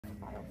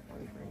file for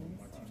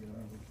grades.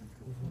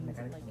 Like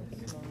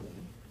slowly.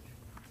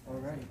 All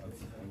right.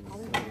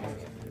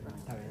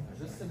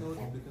 Just a note,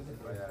 because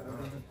it's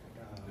recording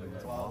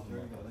while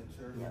during the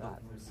lecture,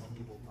 there's some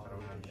people talking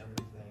about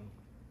everything.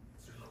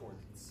 It's recorded.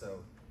 So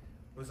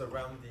it was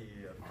around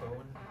the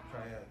phone.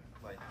 Try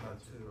like not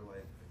to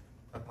like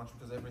that much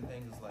because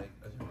everything is like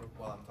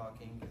while I'm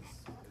talking is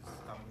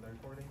coming the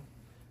recording.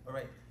 All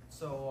right.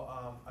 So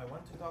I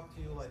want to talk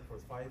to you like for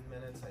 5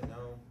 minutes. I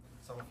know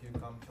some of you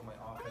come to my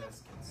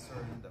office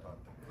concerned about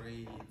the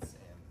grades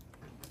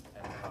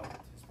and about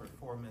his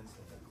performance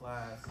in the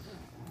class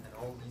and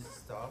all these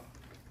stuff.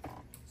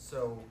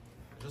 So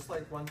just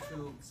like want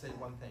to say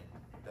one thing,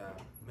 the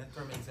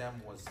midterm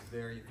exam was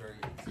very, very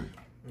easy.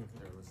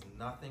 There was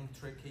nothing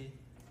tricky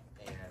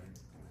and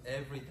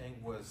everything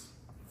was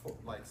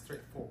like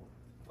straightforward.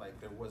 Like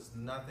there was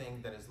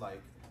nothing that is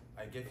like,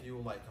 I give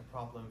you like a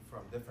problem from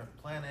different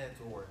planet,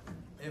 or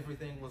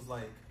everything was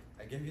like,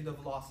 I give you the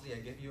velocity, I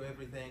give you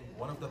everything.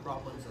 One of the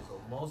problems is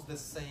almost the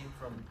same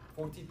from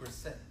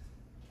 40%.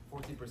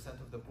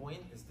 40% of the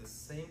point is the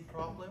same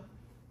problem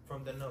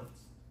from the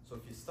notes. So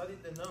if you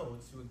studied the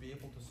notes, you would be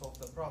able to solve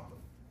the problem.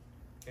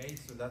 Okay,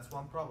 so that's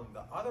one problem.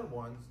 The other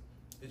ones,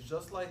 it's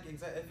just like,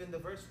 even the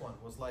first one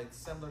was like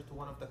similar to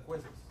one of the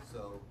quizzes.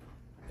 So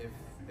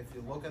if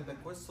you look at the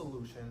quiz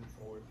solution,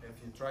 or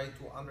if you try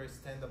to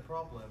understand the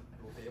problem,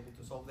 you will be able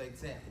to solve the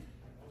exam.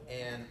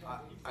 And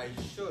I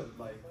should,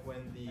 like,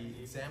 when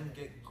the exam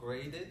get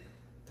graded,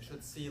 I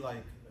should see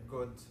like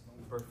good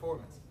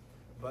performance.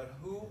 But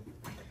who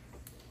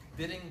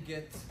didn't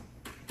get,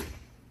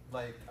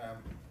 like,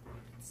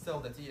 still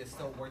the T is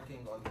still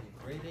working on the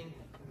grading,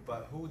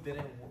 but who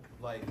didn't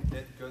like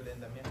did good in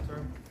the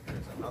midterm?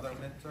 There's another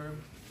midterm,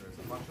 there's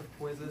a bunch of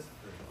quizzes,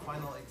 there's a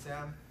final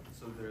exam,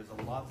 so there's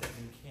a lot that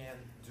you can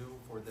do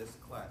for this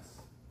class.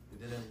 You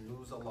didn't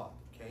lose a lot,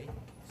 okay?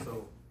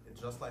 So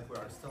it's just like we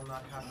are still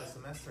not half the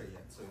semester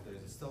yet, so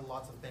there's still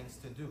lots of things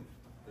to do.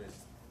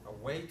 There's a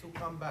way to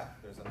come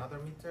back. There's another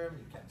midterm,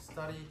 you can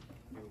study,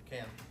 you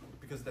can,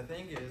 because the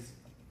thing is,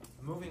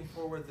 moving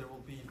forward, there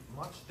will be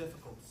much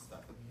difficult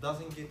stuff. It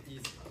doesn't get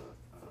easy,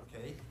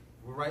 okay?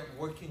 We're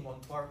working on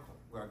particle.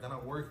 We're gonna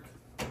work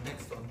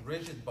next on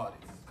rigid bodies.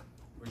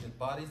 Rigid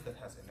bodies that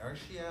has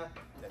inertia,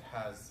 that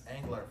has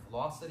angular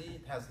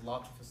velocity, it has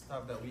lots of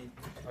stuff that we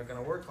are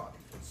gonna work on.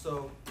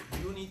 So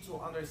you need to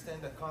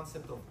understand the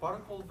concept of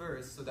particle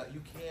verse so that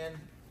you can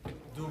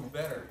do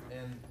better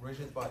in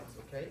rigid bodies,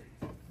 okay?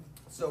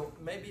 So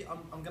maybe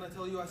I'm gonna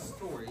tell you a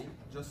story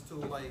just to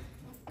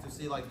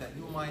see like that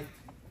you might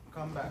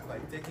come back,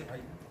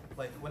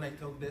 like when I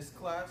took this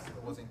class,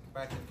 it was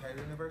back in Cairo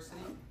University,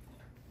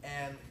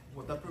 and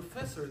the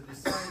professor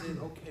decided,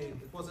 okay,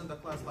 it wasn't the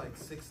class like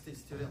 60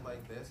 students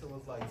like this, it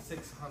was like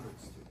 600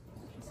 students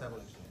in civil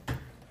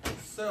engineering.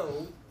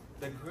 So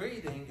the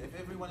grading, if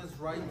everyone is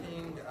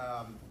writing,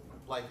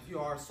 like if you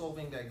are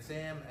solving the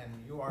exam and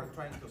you are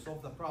trying to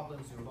solve the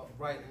problems, you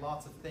write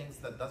lots of things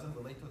that doesn't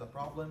relate to the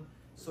problem,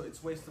 so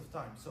it's waste of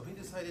time. So he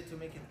decided to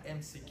make it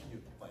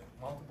MCQ, like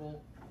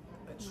multiple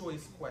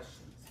choice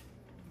questions.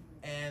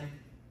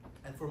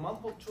 And for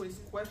multiple choice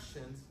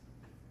questions,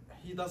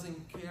 he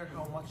doesn't care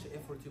how much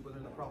effort you put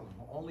in the problem.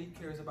 He only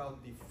cares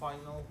about the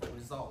final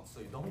result. So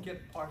you don't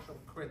get partial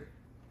credit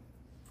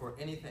for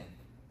anything.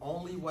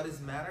 Only what is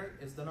matter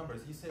is the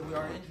numbers. He said we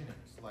are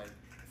engineers. Like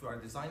if we are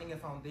designing a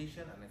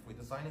foundation and if we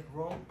design it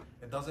wrong,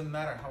 it doesn't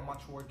matter how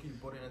much work you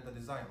put in the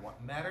design.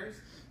 What matters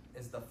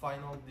is the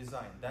final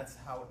design. That's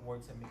how it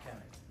works in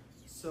mechanics.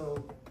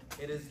 So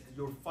it is,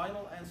 your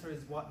final answer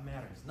is what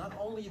matters. Not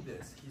only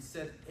this, he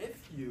said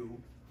if you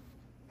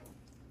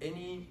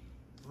any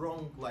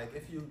wrong, like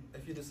if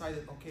you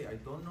decided, okay, I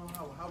don't know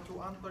how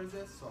to answer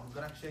this, so I'm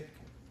gonna check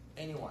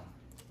anyone.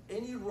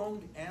 Any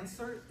wrong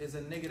answer is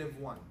a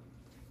 -1,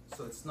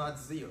 so it's not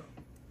 0.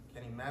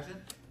 Can you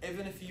imagine?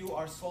 Even if you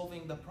are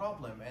solving the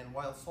problem, and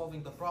while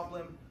solving the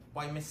problem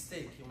by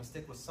mistake, you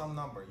mistake with some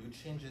number, you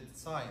change it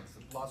signs,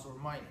 plus or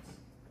minus,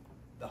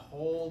 the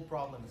whole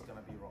problem is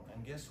gonna be wrong.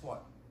 And guess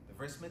what? The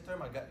first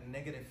midterm, I got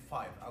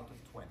 -5 out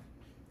of 20.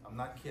 I'm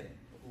not kidding.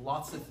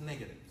 Lots of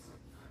negatives.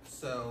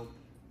 So,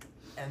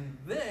 and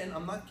then,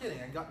 I'm not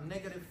kidding, I got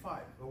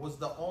 -5. It was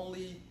the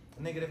only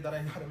negative that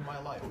I got in my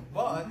life.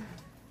 But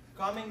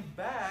coming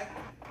back,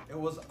 it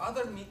was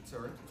other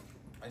midterm.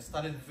 I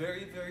studied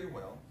very, very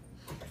well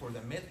for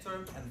the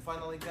midterm and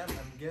final exam,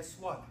 and guess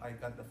what? I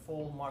got the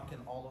full mark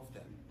in all of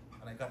them,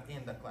 and I got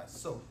in the class.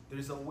 So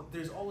there's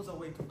always a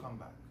way to come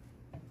back.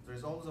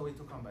 There's always a way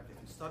to come back. If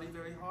you study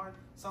very hard,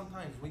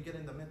 sometimes we get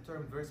in the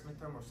midterm, first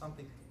midterm or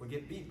something, we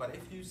get beat. But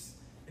if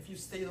you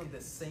stay on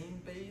the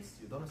same pace,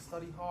 you don't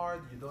study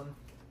hard, you don't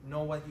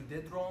know what you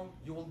did wrong,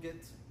 you will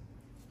get,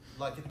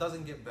 like, it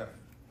doesn't get better.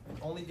 It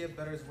only get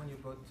better is when you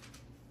put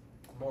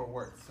more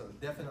work. So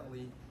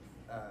definitely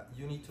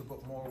you need to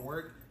put more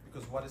work,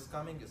 because what is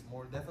coming is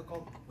more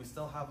difficult. We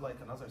still have like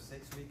another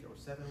 6 weeks or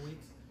 7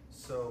 weeks.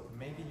 So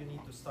maybe you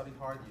need to study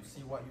hard, you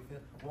see what you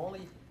feel. We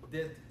only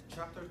did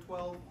chapter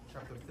 12,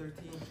 chapter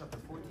 13, chapter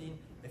 14.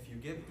 If you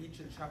give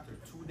each chapter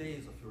 2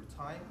 days of your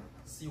time,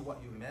 see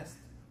what you missed,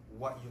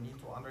 what you need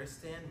to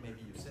understand. Maybe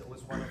you sit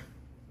with one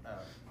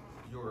of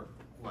your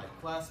like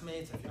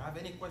classmates. If you have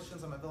any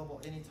questions, I'm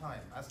available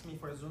anytime. Ask me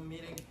for a Zoom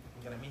meeting.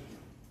 I'm gonna meet you.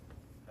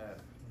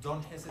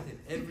 Don't hesitate.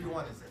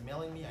 Everyone is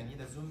emailing me. I need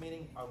a Zoom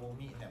meeting. I will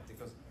meet him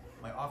because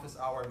my office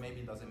hour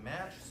maybe doesn't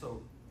match.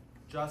 So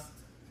just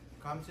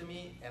come to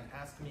me and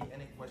ask me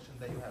any question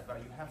that you have. But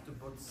you have to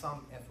put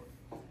some effort.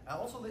 And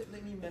also let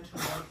me mention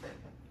one thing.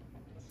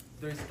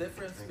 There's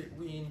difference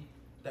between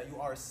that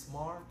you are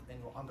smart and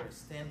you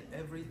understand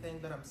everything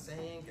that I'm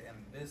saying and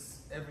this,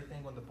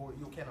 everything on the board,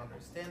 you can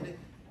understand it,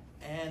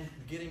 and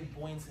getting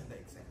points in the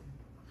exam.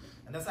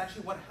 And that's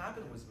actually what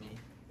happened with me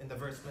in the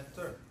first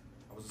midterm.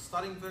 I was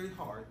studying very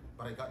hard,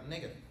 but I got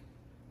negative.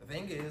 The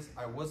thing is,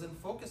 I wasn't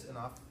focused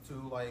enough to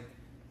like,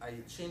 I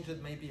changed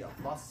it maybe a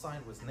plus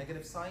sign with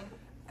negative sign,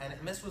 and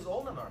it messed with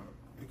all the number.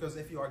 Because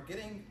if you are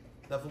getting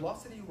the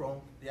velocity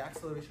wrong, the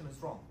acceleration is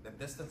wrong, the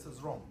distance is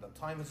wrong, the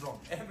time is wrong,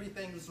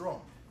 everything is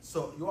wrong.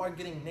 So you are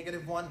getting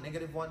 -1, -1,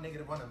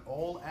 -1, and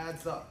all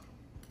adds up,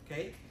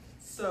 okay?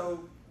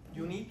 So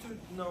you need to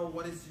know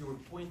what is your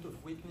point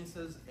of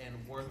weaknesses and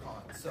work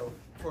on. So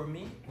for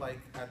me, like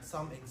at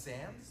some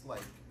exams,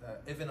 like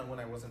even when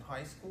I was in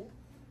high school,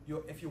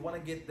 if you want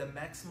to get the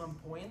maximum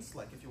points,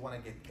 like if you want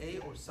to get A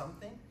or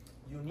something,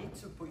 you need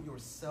to put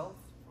yourself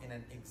in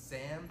an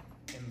exam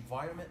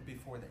environment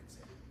before the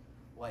exam.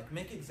 Like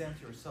make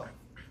exams yourself.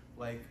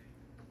 Like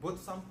put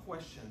some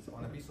questions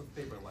on a piece of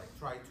paper, like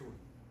try to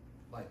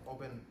like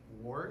open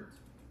Word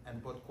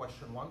and put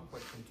question 1,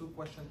 question 2,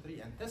 question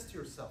 3, and test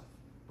yourself.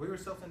 Put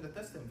yourself in the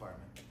test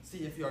environment.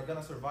 See if you are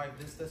gonna survive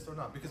this test or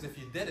not. Because if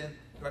you didn't,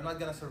 you are not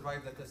gonna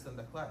survive the test in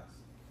the class.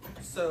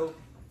 So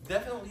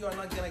definitely you are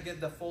not gonna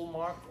get the full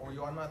mark, or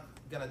you are not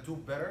gonna do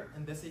better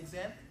in this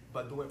exam,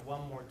 but do it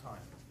one more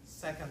time,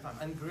 second time,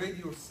 and grade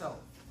yourself.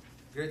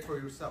 Grade for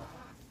yourself.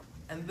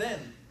 And then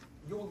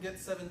you will get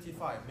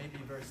 75, maybe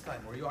first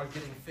time, or you are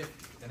getting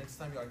 50. The next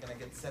time you are gonna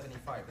get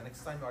 75. The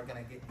next time you are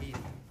gonna get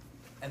 80.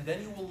 And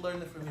then you will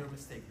learn from your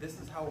mistake. This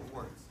is how it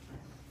works.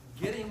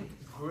 Getting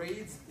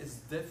grades is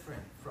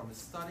different from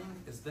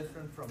studying, is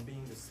different from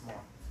being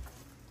smart.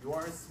 You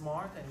are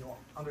smart and you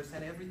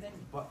understand everything,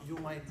 but you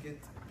might get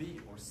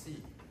B or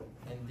C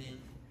in the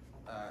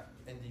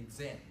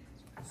exam.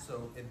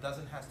 So it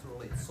doesn't have to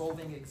relate.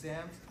 Solving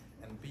exams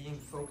and being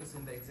focused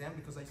in the exam,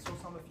 because I saw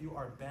some of you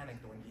are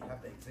panicked when you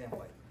have the exam,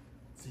 like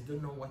they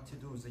don't know what to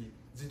do.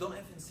 They don't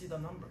even see the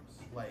numbers.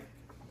 Like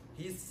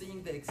he's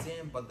seeing the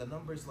exam, but the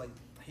numbers, like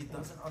he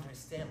doesn't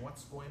understand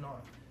what's going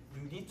on.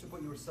 You need to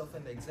put yourself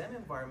in the exam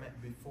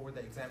environment before the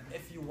exam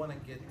if you want to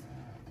get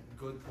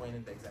good point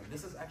in the exam.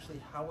 This is actually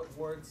how it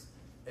works,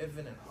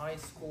 even in high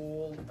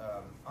school,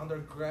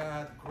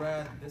 undergrad,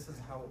 grad, this is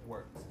how it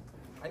works.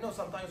 I know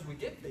sometimes we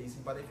get lazy,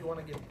 but if you want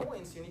to get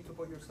points, you need to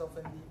put yourself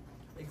in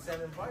the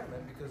exam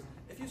environment, because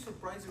if you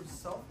surprise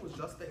yourself with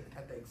just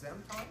at the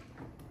exam time,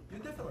 you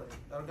definitely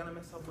are gonna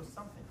mess up with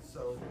something.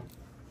 So,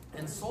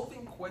 and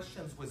solving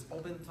questions with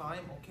open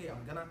time, okay,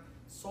 I'm gonna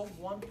solve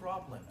one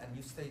problem, and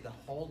you stay the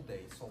whole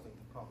day solving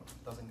the problem.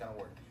 It doesn't gonna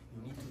work.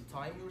 You need to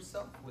time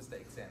yourself with the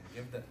exam.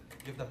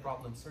 Give the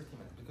problem 30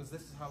 minutes, because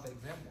this is how the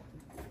exam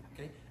works.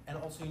 Okay, and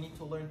also you need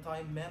to learn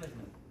time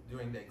management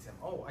during the exam.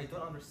 Oh, I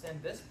don't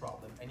understand this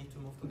problem. I need to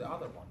move to the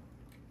other one.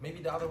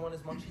 Maybe the other one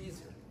is much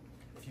easier.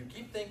 If you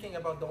keep thinking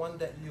about the one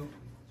that you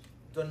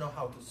don't know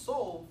how to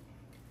solve,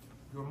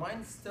 your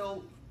mind's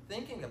still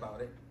thinking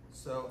about it.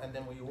 So, and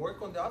then when you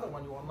work on the other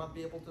one, you will not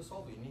be able to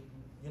solve it.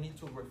 You need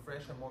to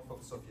refresh and more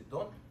focus. So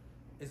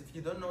if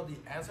you don't know the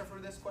answer for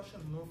this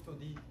question, move to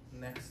the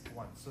next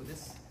one. So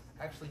this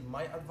actually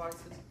my advice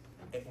is,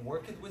 it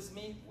worked with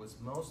me with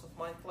most of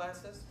my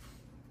classes.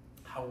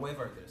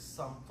 However, there's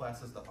some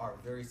classes that are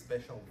very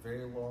special,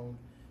 very long,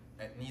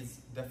 it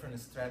needs different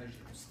strategy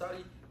to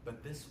study,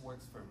 but this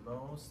works for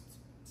most,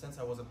 since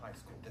I was in high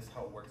school, this is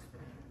how it works for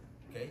me,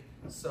 okay?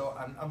 So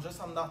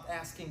I'm not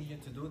asking you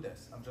to do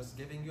this, I'm just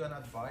giving you an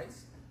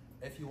advice.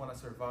 If you want to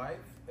survive,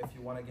 if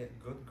you want to get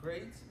good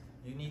grades,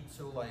 you need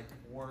to like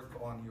work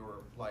on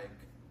your like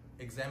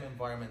exam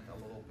environment a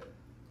little bit,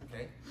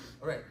 okay?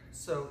 All right,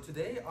 so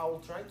today I will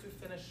try to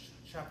finish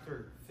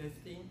chapter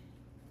 15.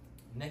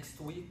 Next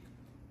week,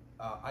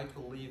 I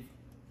believe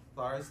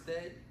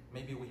Thursday,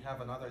 maybe we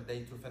have another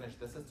day to finish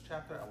this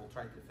chapter. I will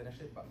try to finish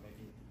it, but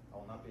maybe I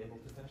will not be able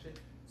to finish it.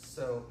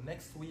 So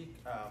next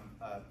week,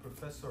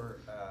 Professor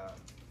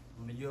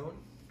Leon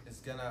is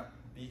gonna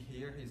be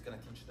here. He's gonna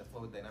teach the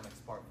fluid dynamics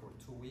part for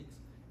 2 weeks,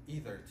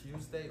 either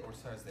Tuesday or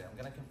Thursday. I'm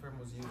gonna confirm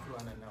with you through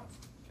an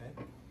announcement, okay?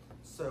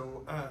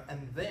 So,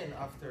 and then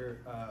after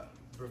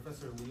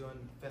Professor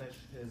Leon finish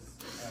his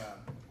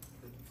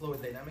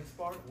fluid dynamics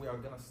part, we are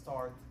gonna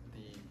start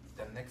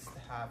the next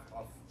half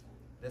of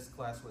this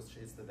class, which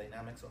is the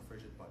dynamics of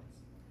rigid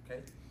bodies,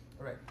 okay?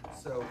 All right,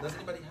 so does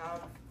anybody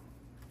have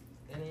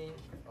any?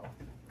 Oh.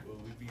 Will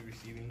we be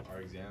receiving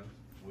our exams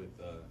with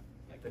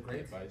like the the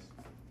grades? advice,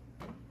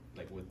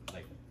 like with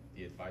like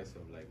the advice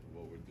of like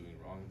what we're doing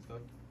wrong and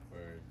stuff,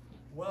 or?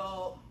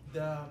 Well,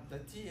 the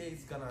TA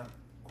is gonna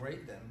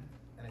grade them,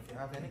 and if you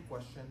have any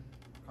question,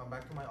 come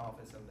back to my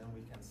office, and then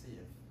we can see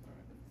it. All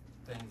right.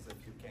 things if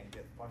you can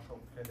get partial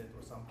credit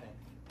or something.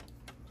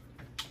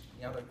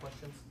 Any other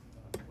questions?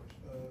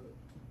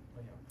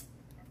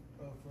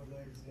 For the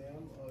exam,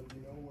 do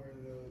you know where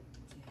the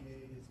TA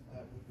is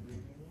at with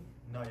reading?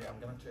 No, yeah, I'm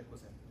gonna check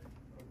with him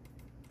today.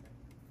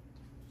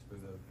 For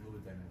the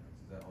fluid dynamics,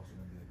 is that also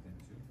gonna be like thing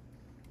too?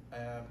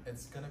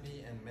 It's gonna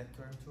be in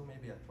midterm too,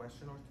 maybe a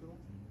question or two,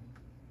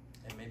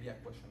 and maybe a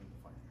question in the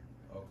final.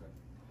 Okay.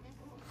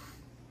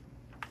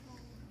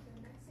 The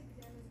next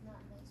exam is not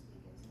next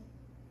week, is it?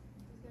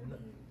 It's gonna No.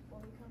 be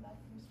when we come back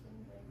from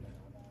spring break and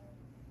all that.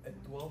 It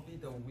will be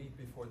the week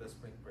before the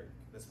spring break.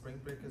 The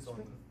spring break is on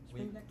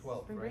week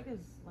 12, Spring right? break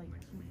is like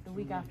Next week. the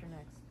week after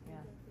next,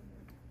 yeah.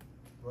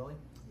 Really?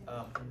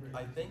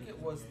 I think it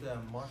was the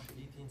March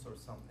 18th or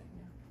something.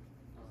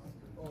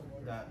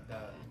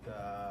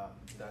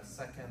 The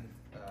second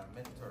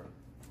midterm,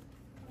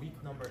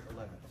 week number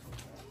 11.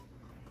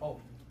 Oh,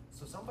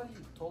 so somebody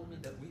told me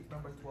that week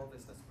number 12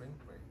 is the spring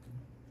break.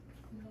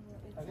 No,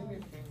 it's I think on-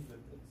 they changed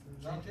it.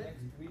 It's not Change it?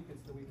 next week,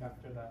 it's the week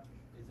after that.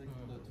 It's like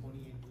the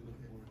 28th to the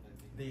 4th, I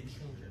think. They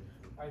changed it.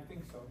 I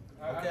think so.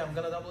 Okay, I'm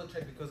gonna double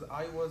check because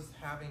I was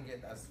having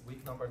it as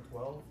week number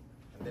 12,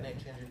 and then I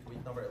changed it to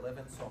week number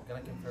 11. So I'm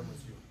gonna confirm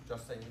with you.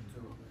 Just I need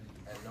to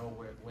know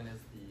when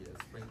is the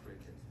spring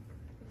break is.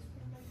 It's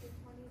from like the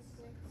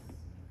 26th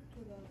to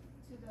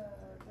the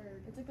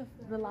 3rd. It's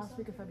like the last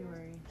week of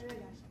February. And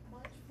then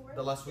March 4th.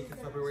 The last week of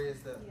the February next-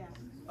 is the. Yeah.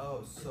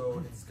 Oh, so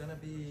it's gonna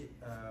be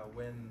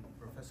when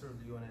Professor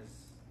Leon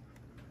is.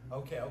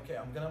 Okay,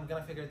 I'm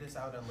gonna figure this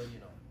out and let you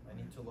know. I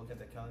need to look at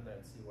the calendar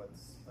and see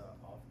what's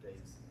off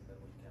days, and then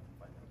we can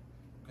find out.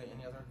 Okay,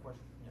 any other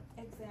question?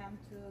 Yeah, Exam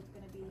 2 is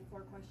going to be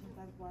 4 questions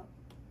as well.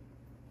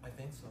 I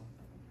think so.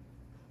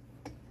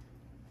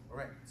 All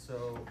right,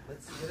 so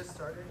let's get it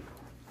started.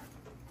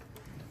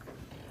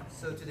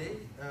 So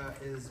today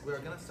we're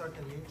gonna start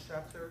a new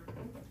chapter.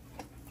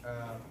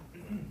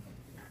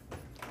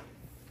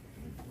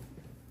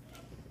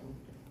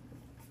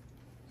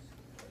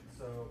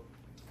 So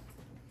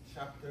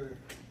chapter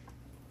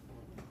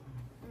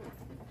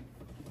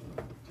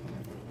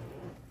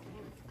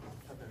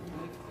chapter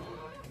 15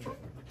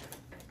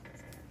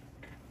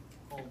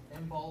 called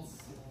impulse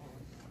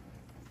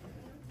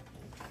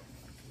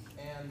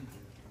and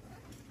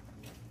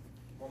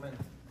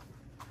momentum.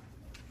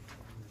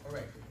 All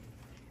right.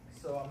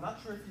 So I'm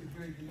not sure if you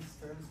heard these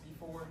terms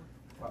before,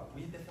 but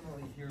we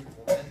definitely hear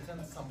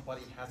momentum.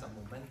 Somebody has a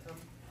momentum,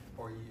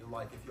 or you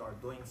like if you are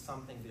doing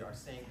something, they are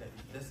saying that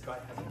this guy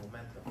has a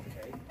momentum.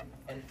 Okay.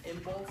 And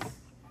impulse,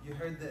 you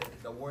heard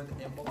the word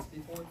impulse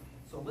before.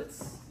 So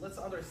let's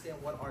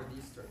understand what are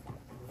these terms.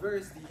 Where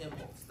is the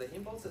impulse? The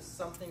impulse is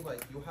something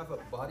like you have a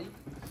body,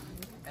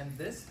 and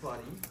this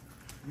body,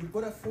 you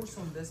put a force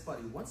on this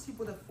body. Once you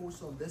put a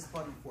force on this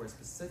body for a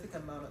specific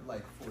amount,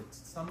 like for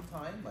some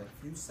time, like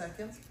few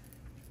seconds,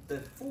 the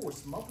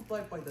force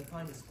multiplied by the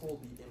time is called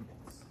the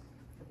impulse.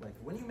 Like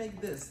when you make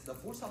this, the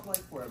force applied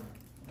for a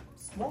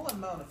small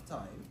amount of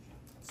time,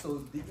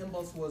 so the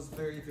impulse was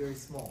very, very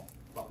small.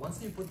 But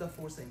once you put the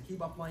force and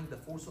keep applying the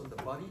force on the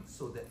body,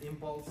 so the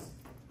impulse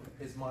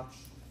is much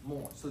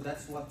more. So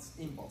that's what's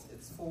impulse.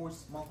 It's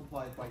force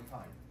multiplied by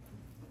time.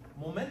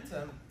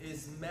 Momentum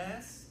is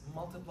mass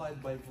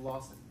multiplied by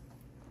velocity.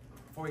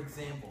 For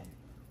example,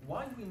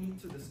 why we need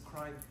to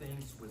describe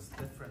things with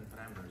different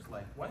parameters?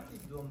 Like why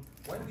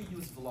we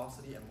use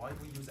velocity and why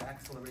we use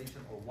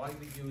acceleration, or why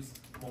we use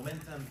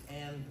momentum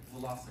and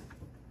velocity?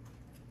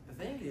 The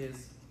thing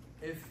is,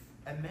 if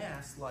a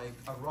mass like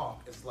a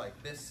rock is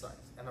like this size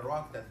and a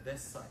rock that's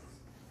this size,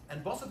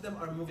 and both of them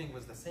are moving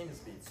with the same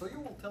speed, so you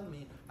will tell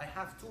me I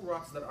have two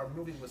rocks that are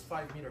moving with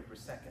 5 meters per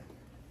second.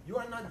 You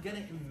are not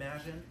gonna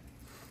imagine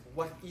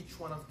what each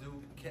one of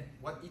them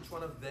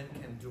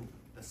can do.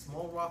 The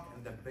small rock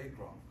and the big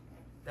rock.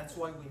 That's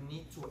why we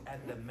need to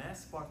add the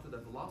mass part to the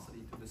velocity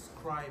to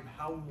describe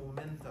how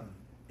momentum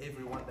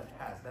every one that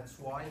has. That's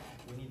why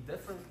we need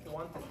different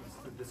quantities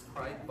to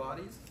describe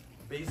bodies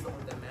based on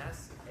the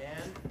mass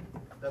and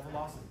the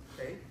velocity,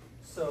 okay?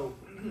 So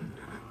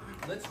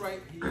let's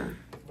write here,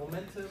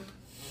 momentum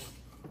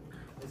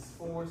is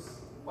force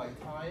by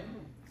time.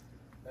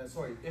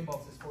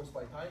 Impulse is force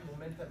by time,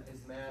 momentum is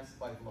mass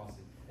by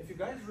velocity. If you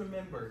guys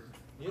remember,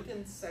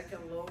 Newton's second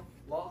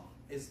law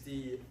is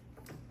the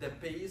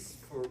base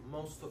for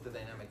most of the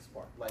dynamics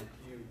part.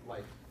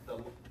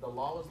 The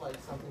law is like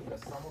something, the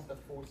sum of the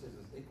forces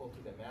is equal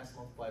to the mass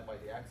multiplied by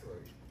the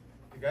acceleration.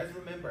 You guys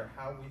remember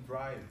how we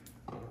drive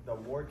the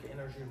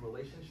work-energy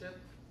relationship?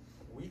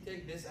 We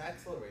take this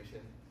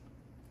acceleration,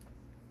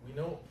 we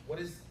know what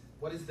is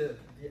the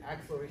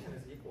acceleration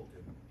is equal to.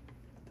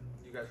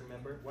 You guys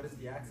remember? What is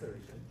the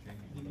acceleration?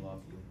 Changing the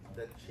velocity.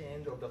 The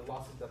change of the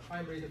velocity, the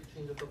time rate of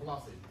change of the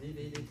velocity,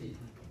 dv dt.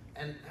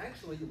 And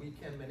actually, we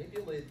can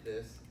manipulate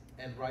this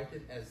and write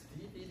it as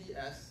dv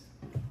ds,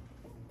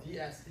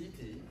 ds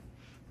dt,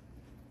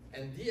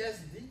 and ds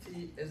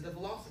dt is the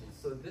velocity.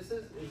 So this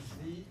is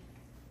v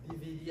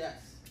dv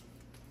ds.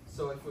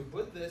 So if we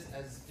put this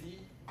as v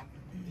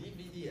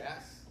dv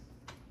ds,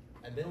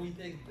 and then we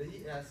take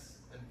ds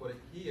and put it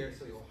here,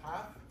 so you'll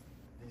have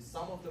the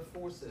sum of the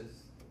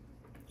forces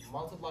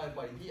multiplied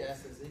by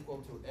ds is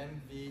equal to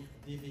mv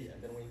dv.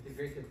 And then we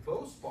integrated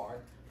both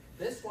parts.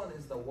 This one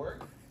is the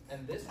work,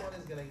 and this one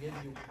is going to give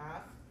you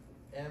half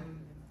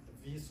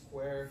mv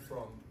squared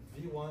from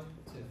v1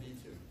 to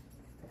v2.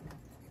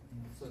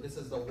 So this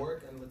is the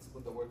work, and let's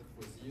put the work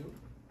with u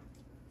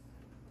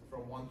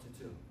from 1 to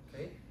 2.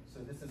 Okay? So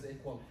this is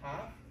equal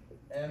half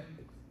m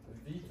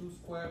v2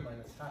 squared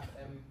minus half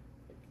m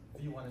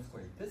v1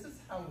 squared. This is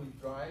how we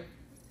drive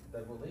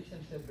the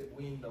relationship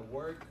between the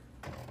work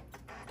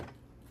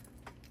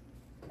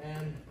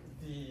and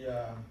the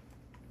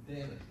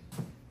energy.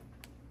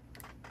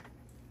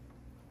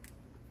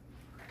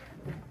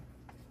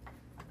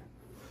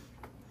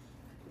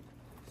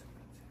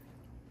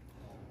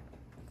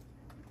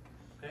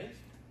 Okay?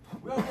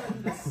 We are going to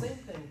do the same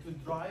thing to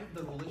drive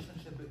the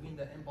relationship between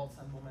the impulse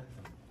and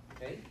momentum.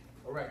 Okay?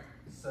 All right.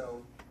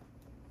 So.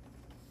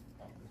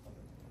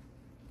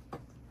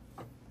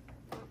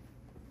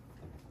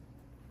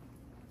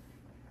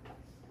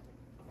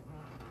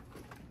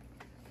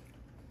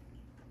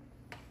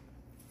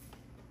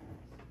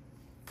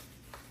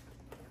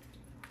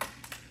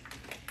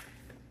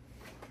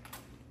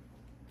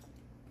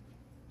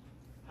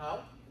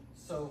 How?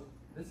 So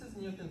this is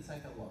Newton's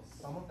second law.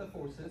 Sum of the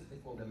forces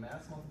equal the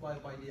mass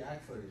multiplied by the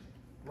acceleration.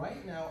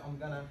 Right now, I'm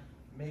gonna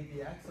make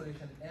the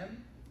acceleration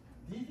m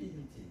dv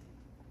dt.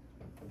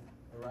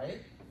 All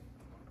right?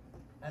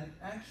 And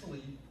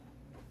actually,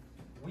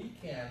 we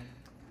can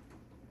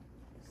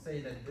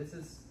say that this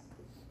is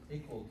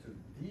equal to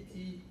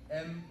dt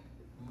m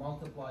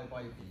multiplied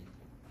by v.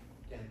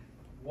 Again,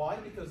 why?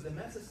 Because the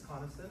mass is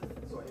constant.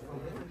 So if I'm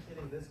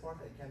differentiating this part,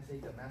 I can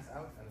take the mass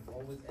out, and it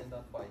always end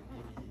up by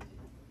dv dt.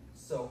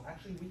 So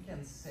actually we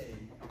can say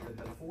that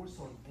the force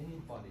on any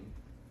body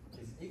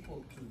is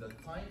equal to the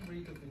time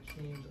rate of the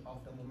change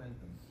of the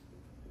momentum.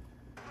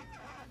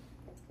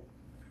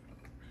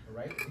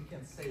 Alright, we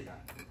can say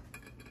that.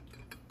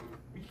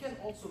 We can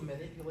also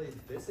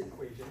manipulate this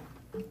equation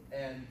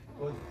and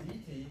put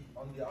dt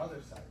on the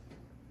other side.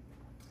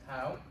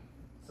 How?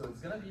 So it's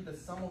going to be the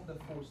sum of the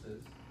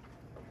forces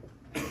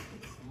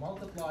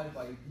multiplied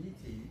by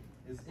dt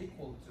is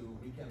equal to,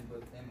 we can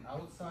put m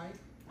outside,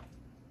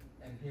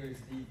 and here is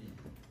dv.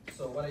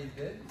 So what I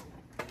did,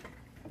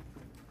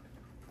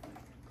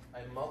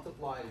 I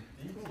multiplied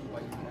dt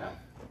by f,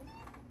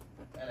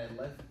 and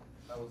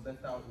I was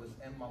left out with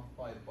m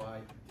multiplied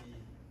by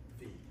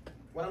dv.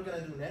 What I'm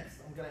gonna do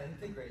next, I'm gonna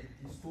integrate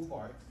these two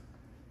parts.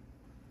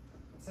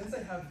 Since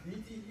I have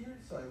dt here,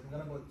 so I'm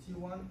gonna put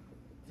t1,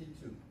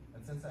 t2.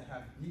 And since I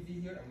have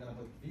dv here, I'm gonna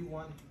put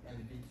v1 and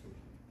v2.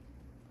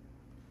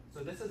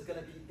 So this is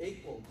gonna be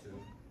equal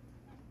to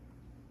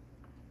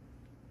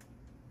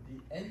the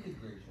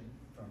integration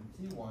from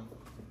T1 to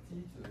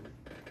T2,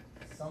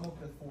 sum of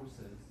the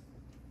forces,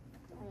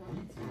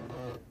 dt,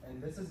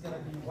 and this is going to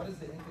be, what is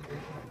the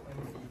integration of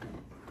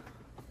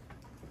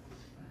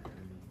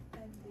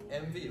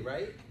mv? mv,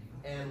 right?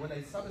 And when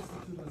I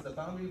substitute with the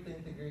boundary of the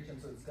integration,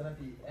 so it's going to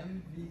be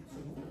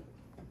mv2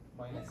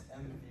 minus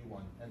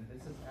mv1, and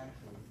this is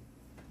actually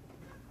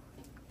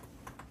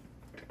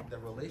the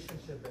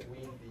relationship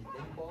between the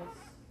impulse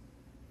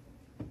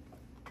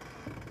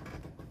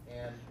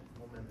and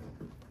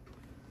momentum.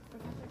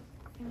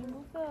 Can you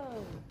move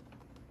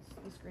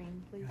the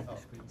screen, please? Oh,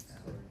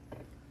 sorry.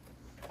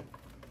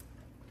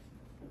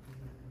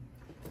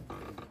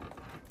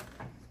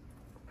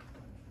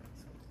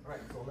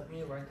 Alright, so let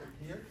me write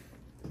it here.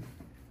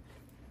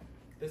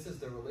 This is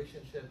the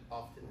relationship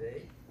of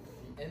today.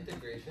 The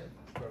integration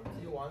from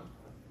T1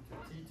 to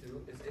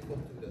T2 is equal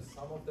to the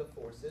sum of the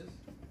forces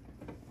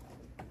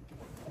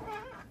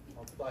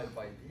multiplied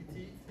by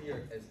dt.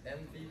 Here is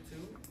mv2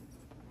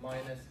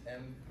 minus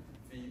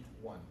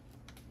mv1.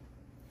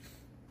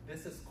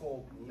 This is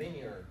called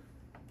linear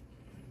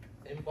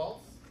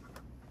impulse.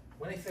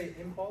 When I say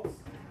impulse,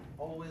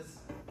 always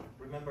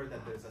remember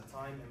that there's a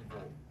time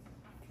involved.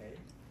 Okay?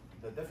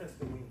 The difference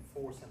between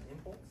force and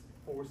impulse.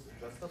 Force is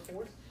just a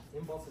force.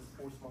 Impulse is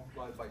force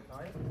multiplied by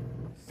time.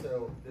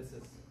 So this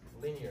is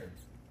linear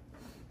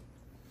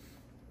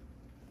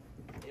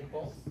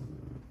impulse.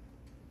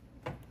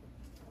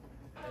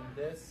 And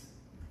this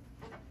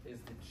is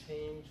the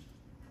change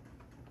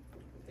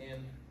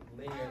in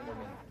linear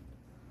momentum.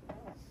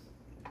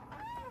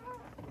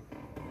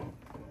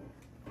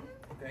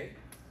 Okay?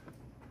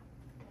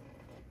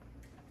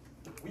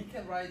 We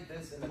can write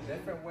this in a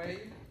different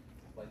way.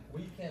 Like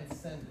we can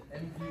send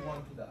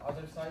mv1 to the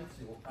other side,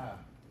 so you'll have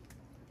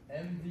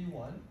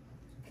mv1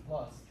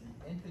 plus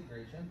the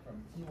integration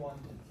from t1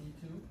 to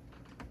t2.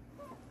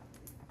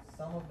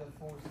 Sum of the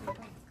forces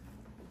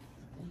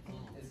dt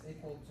is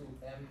equal to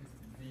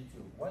mv2.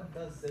 What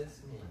does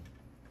this mean?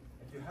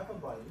 If you have a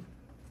body,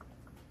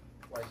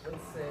 like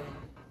let's say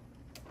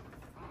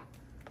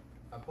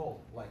a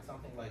ball, like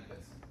something like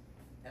this,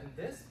 and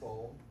this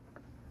ball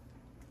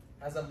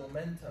has a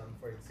momentum,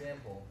 for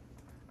example,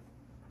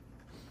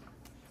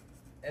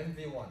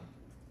 mv1,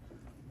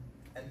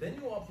 and then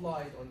you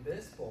applied on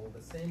this ball,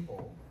 the same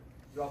ball,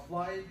 you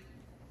applied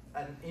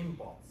an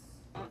impulse,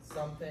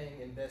 something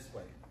in this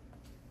way.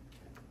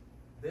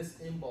 this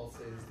impulse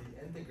is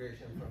the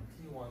integration from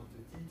T1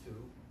 to T2,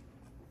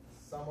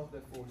 sum of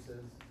the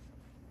forces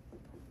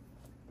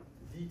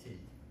dt.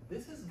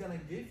 This is gonna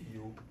give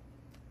you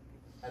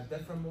a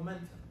different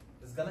momentum.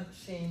 It's gonna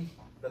change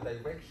the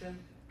direction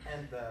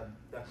and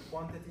the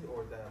quantity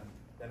or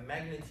the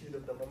magnitude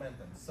of the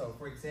momentum. So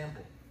for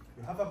example,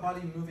 you have a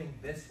body moving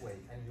this way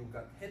and you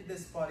got hit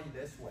this body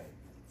this way.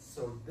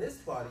 So this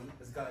body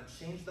is gonna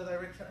change the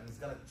direction and it's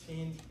gonna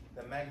change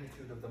the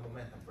magnitude of the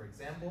momentum. For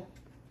example,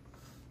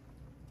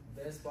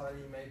 this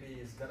body maybe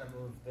is gonna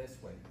move this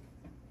way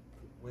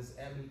with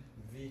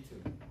mv2.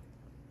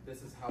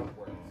 This is how it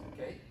works,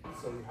 okay?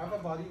 So you have a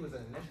body with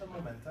an initial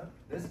momentum.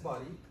 This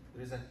body,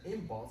 there is an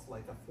impulse,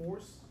 like a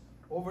force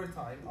over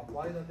time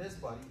applied on this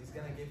body is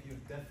gonna give you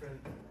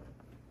different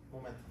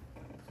momentum.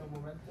 So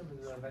momentum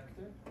is a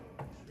vector?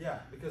 Yeah,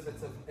 because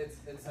it's a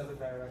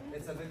direction.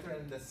 it's a vector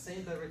in the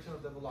same direction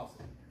of the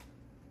velocity.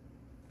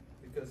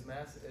 Because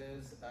mass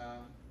is a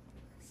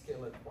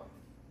scalar quantity.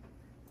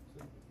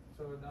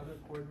 So in other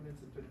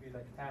coordinates it would be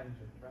like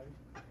tangent, right?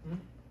 Hmm?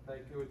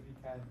 Like it would be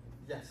tangent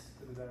Yes,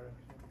 to the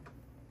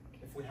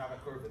direction. if we have a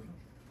curve in motion.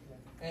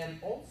 Yeah.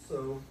 And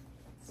also,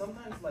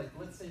 sometimes like,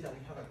 let's say that we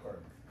have a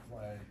curve,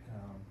 like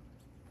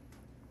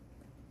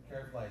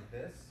curve like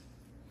this,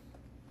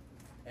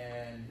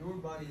 and your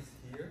body's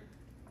here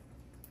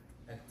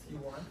at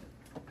T1,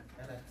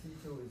 and at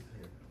T2 is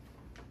here,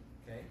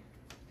 okay?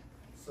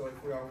 So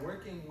if we are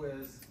working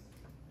with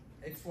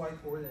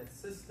XY coordinate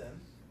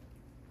system,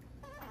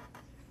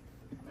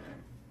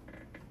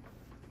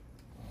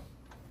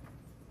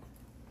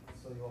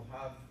 so you'll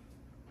have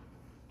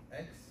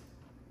X,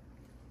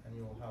 and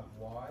you'll have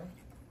Y,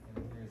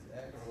 and here's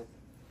X,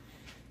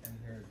 and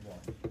here's Y.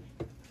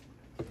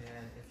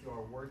 And if you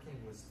are working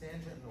with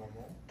tangent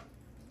normal,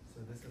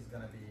 so this is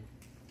gonna be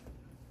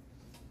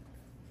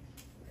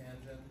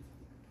tangent,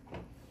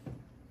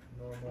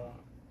 normal,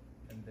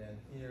 and then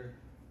here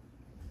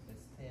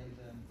is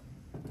tangent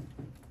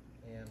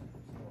and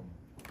normal.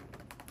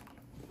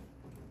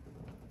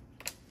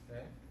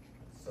 Okay?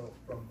 So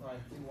from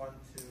time T1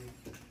 to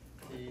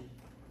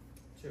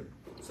T2.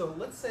 So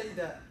let's say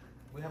that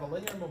we have a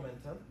linear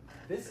momentum.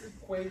 This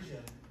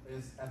equation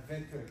is a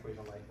vector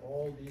equation, like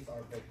all these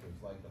are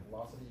vectors, like the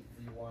velocity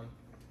v1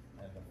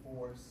 and the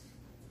force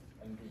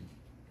and v.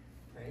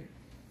 Okay?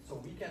 So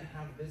we can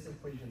have this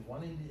equation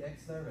one in the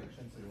x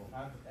direction, so you'll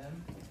have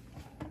m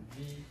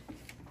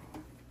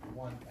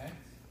v1x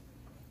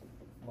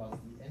plus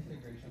the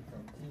integration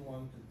from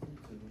t1 to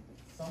t2.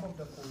 Sum of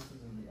the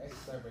forces in the x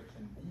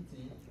direction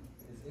dt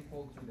is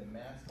equal to the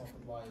mass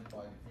multiplied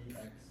by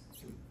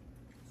vx2.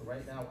 So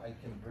right now I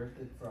convert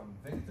it from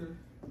vector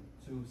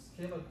to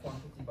scalar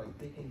quantity by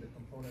taking the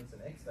components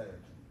in x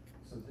direction.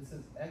 So this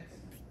is x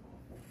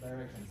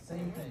direction,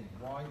 same thing,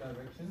 y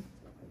direction.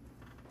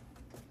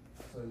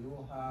 So you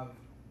will have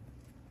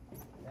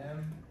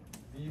m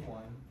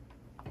v1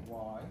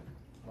 y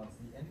plus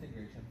the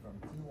integration from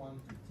t1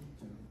 to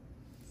t2.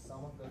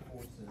 Sum of the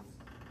forces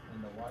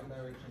in the y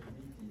direction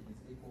dt is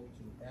equal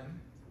to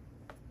m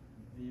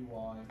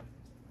vy2.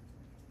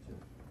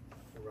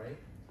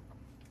 Right?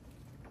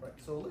 Right.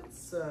 So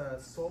let's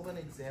solve an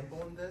example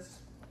on this.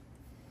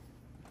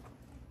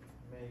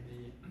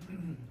 Maybe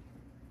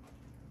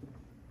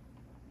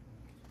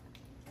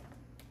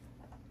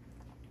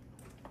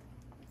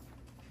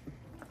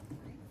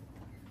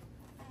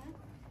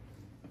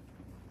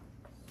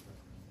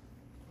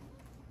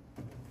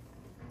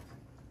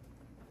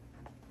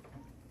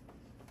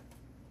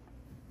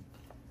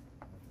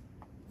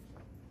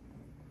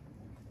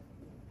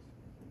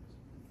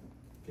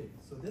okay,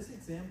 so this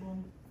example,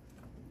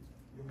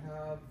 you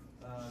have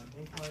an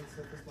inclined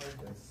surface like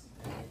this,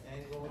 and the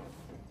angle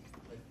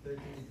like 30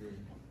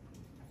 degrees,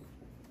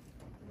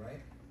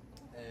 right?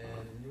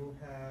 And you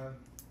have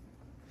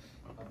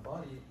a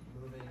body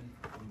moving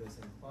on this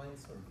inclined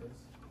surface,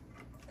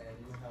 and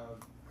you have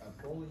a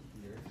pulley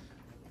here,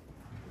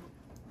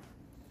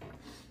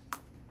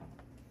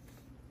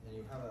 and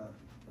you have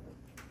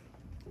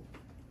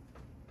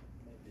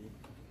maybe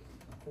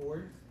a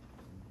cord,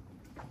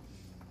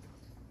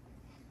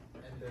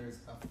 and there's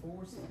a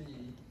force B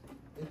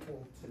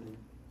equal to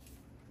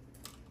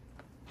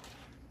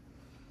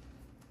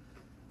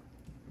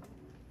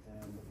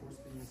and the force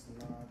B is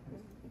not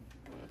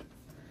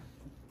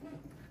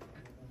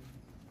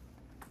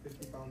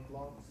 50-pound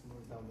blocks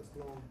moves down the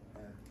slope,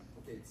 and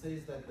okay, it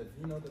says that the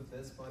V node of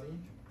this body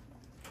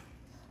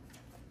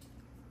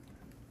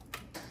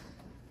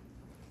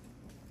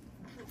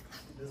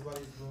is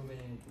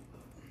moving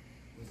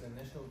with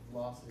initial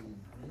velocity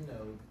V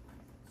node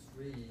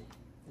 3 t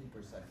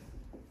per second.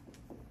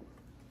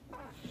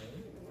 Okay.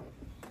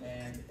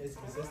 And is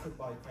resisted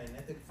by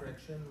kinetic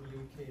friction, mu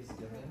k is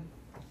given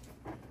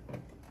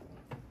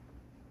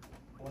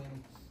 0.3.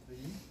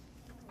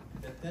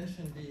 The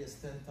tension B is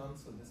 10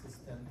 tons, so this is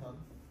 10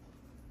 tons.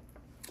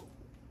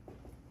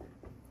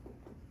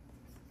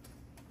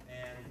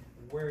 And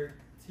where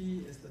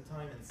t is the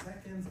time in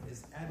seconds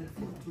is added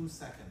for 2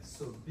 seconds.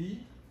 So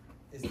B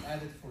is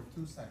added for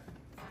 2 seconds.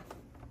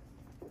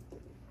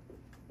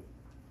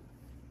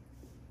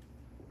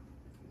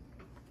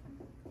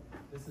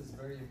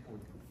 very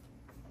important.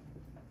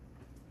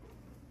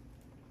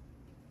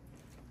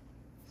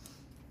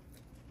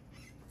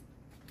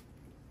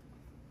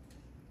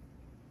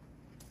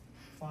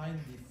 Find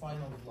the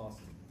final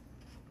velocity.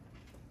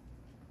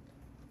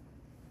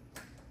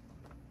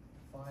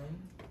 Find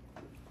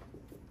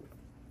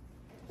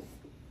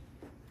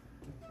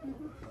the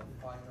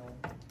final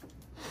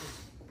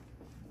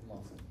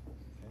velocity.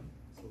 Okay,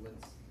 so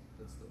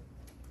let's do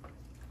it.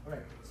 All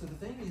right. So the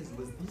thing is,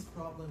 with these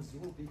problems, you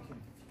will be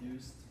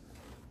confused.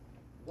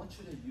 What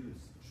should I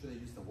use? Should I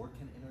use the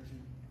working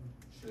energy?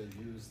 Should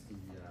I use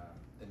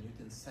the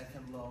Newton's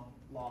second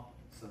law?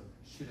 So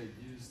should I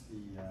use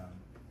the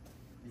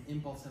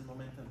impulse and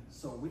momentum?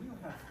 So when you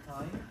have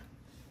time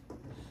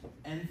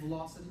and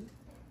velocity,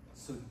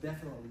 so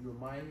definitely your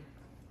mind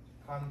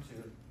come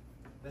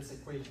to this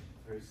equation.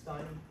 There's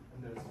time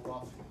and there's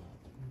velocity.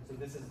 So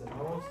this is the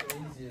most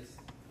easiest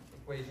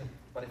equation.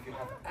 But if you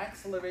have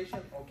acceleration,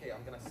 okay,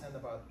 I'm gonna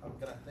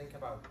think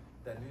about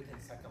the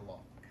Newton's second law,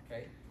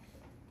 okay?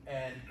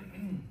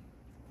 And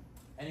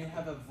and you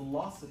have a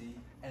velocity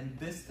and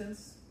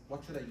distance.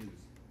 What should I use?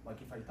 Like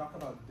if I talk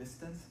about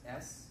distance,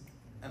 s,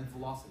 and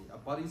velocity, a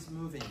body's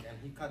moving and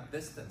he cut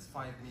distance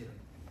 5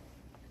 meters.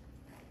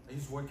 I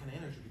use work and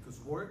energy because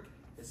work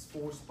is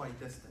force by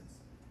distance,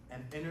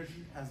 and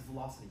energy has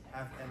velocity,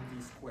 half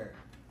mv squared.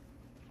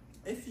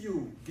 If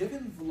you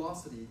given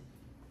velocity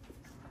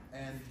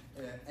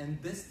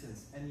and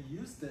distance and you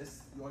use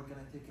this, you are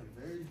gonna take a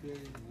very,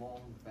 very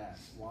long path.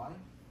 Why?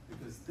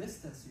 Because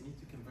distance you need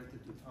to convert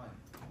it to time.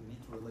 You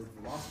need to relate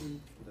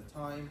velocity to the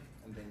time,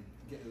 and then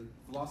get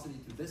velocity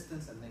to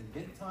distance, and then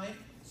get time.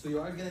 So you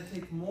are gonna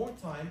take more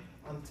time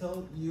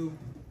until you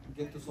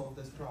get to solve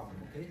this problem,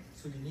 okay?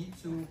 So you need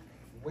to,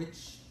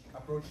 which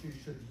approach you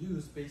should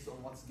use based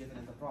on what's given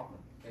in the problem,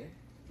 okay?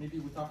 Maybe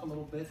we talk a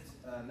little bit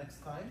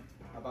next time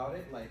about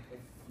it, like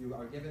if you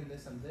are given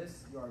this and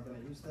this, you are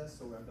gonna use this,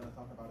 so we're gonna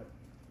talk about it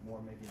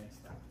more maybe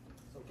next time.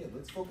 So okay,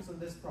 let's focus on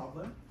this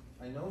problem.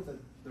 I know that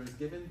there's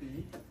given B,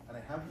 and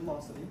I have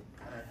velocity,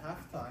 and I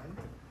have time.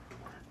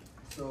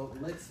 So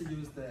let's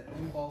use the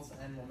impulse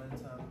and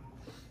momentum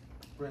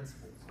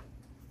principles.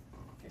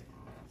 Okay,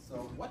 so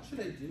what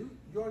should I do?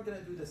 You're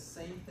gonna do the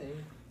same thing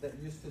that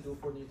you used to do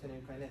for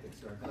Newtonian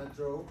kinetics. You're gonna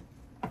draw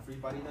a free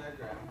body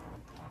diagram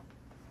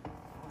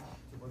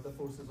to put the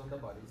forces on the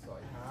body. So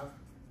I have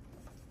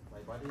my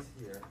body's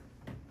here.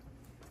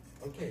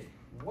 Okay,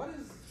 what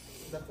is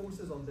the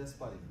forces on this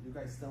body? You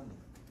guys tell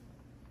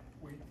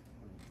me.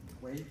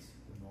 Weight.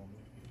 Normal.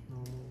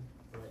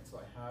 Right, so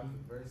I have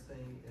the first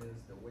thing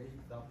is the weight,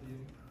 W.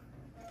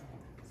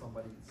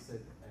 Somebody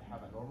said I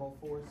have a normal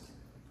force.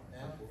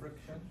 And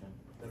friction.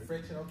 The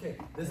friction, okay.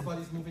 This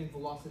body's moving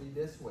velocity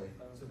this way,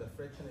 so the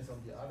friction is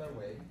on the other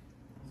way.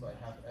 So I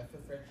have F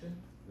of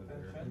friction. The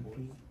variable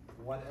force.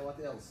 What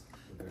else?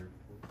 The variable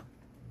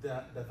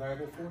force. The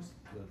variable force?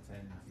 The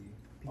 10T.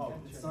 Oh,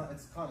 it's not,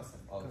 it's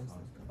constant. Oh, it's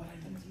constant. But I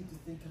need you to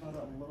think about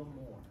it a little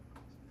more.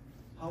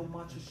 How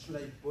much should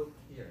I put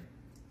here?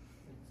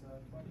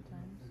 It's 20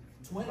 times.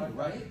 20,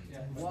 right? Yeah.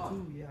 Why?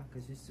 Yeah,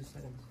 because it's 2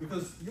 seconds.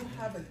 Because you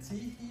have a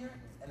T here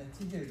and a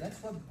T here. That's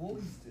what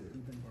bullies do.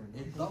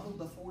 It double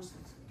the forces,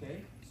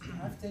 okay? So you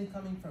have 10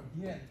 coming from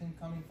here and 10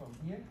 coming from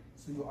here,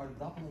 so you are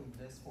doubling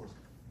this force.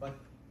 But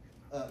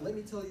let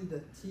me tell you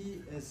that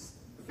T is,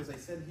 because I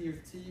said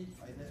here T,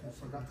 I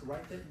forgot to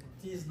write it,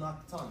 T is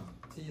not ton.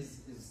 T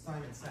is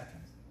time in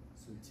seconds.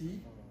 So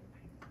T,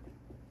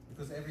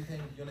 because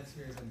everything units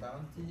here is in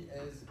bound, T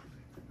is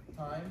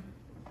time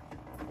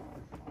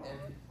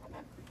in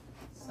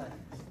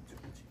seconds.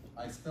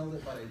 I spelled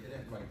it, but I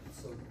didn't write it.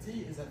 So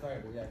T is a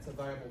variable. Yeah, it's a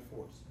variable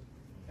force.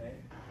 Okay.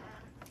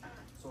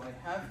 So I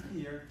have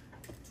here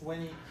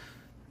 20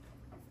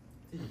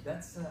 T.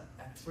 That's a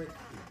trick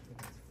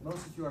here.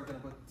 Most of you are going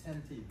to put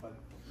 10 T, but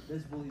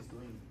this bully is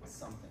doing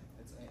something.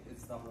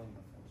 It's doubling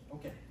the force.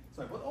 Okay.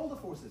 So I put all the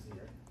forces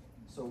here.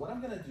 So what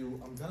I'm going to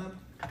do, I'm going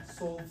to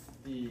solve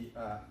the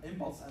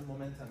impulse and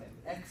momentum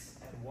in X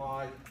and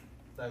Y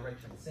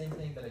direction. Same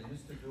thing that I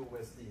used to do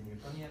with the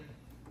Newtonian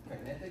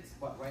kinetics,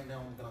 but right now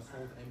I'm going to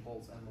solve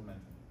impulse and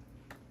momentum.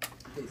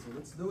 Okay, so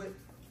let's do it.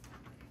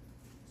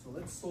 So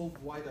let's solve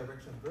Y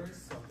direction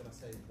first. So I'm going to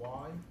say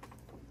Y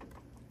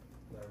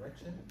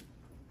direction.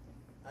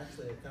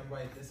 Actually, I can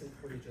write this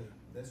equation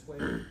this way.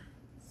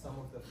 Sum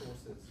of the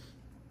forces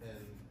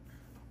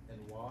in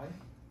Y.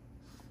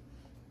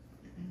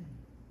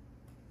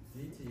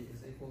 Vt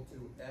is equal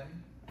to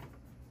M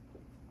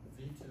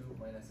V2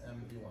 minus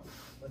M V1.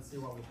 Let's see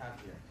what we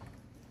have here.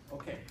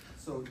 Okay,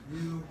 so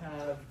you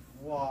have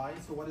Y.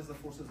 So what is the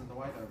forces in the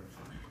Y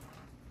direction?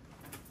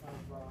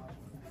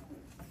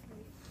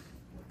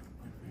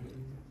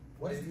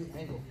 What is the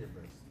angle here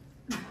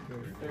first?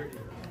 30.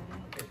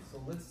 Okay,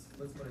 so let's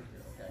put it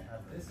here. Okay, I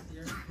have this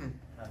here,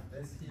 have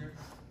this here,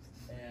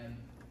 and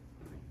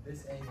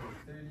this angle is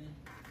 30,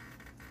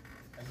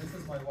 and this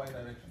is my Y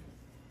direction.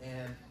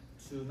 And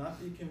to not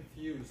be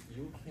confused,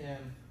 you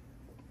can,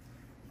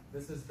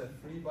 this is the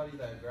free body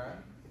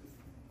diagram,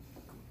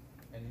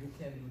 and you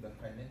can do the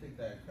kinetic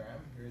diagram.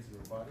 Here's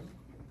your body,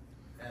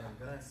 and I'm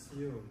gonna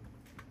assume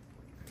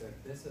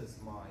that this is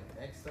my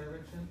x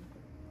direction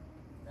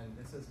and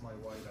this is my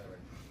y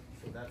direction.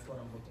 So that's what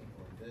I'm looking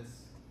for.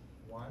 This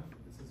one,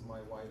 this is my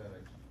y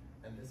direction,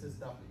 and this is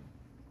W.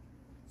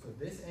 So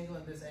this angle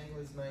and this angle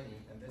is 90,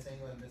 and this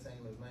angle and this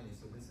angle is 90.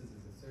 So this is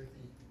a 30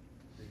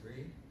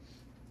 degree.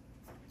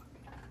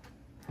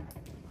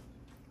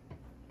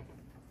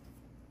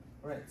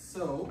 All right,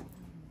 so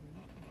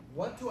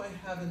what do I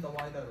have in the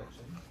y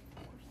direction?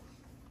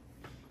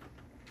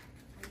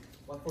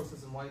 What force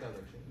is in y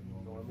direction?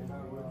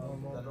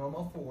 The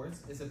normal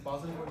force. Is it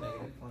positive or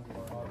negative?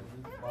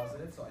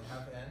 Positive. So I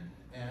have N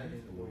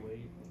and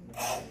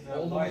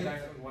all the way,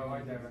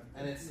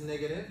 and it's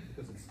negative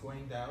because it's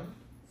going down.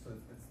 So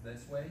it's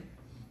this way.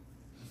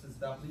 This is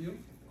W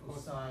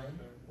cosine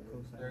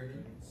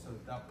 30. So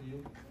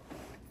W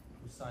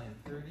cosine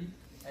 30,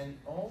 and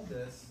all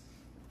this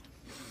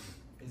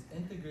is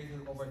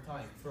integrated over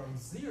time from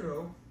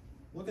 0.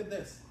 Look at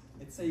this.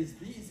 It says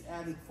V is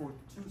added for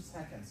 2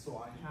 seconds.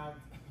 So I have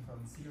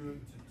from 0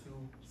 to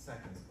 2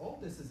 seconds. All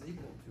this is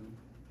equal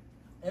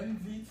to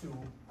mv2.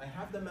 I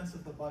have the mass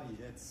of the body.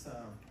 It's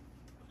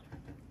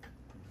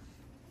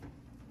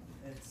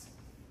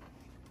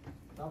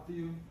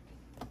W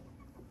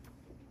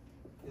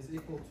is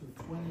equal to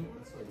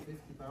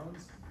 50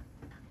 pounds.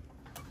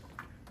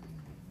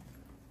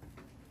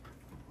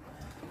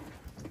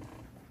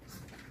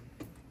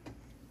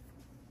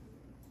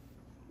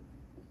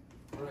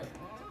 All right.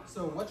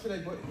 So what should I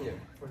put here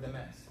for the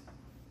mass?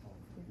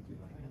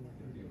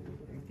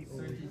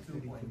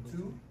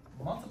 32.2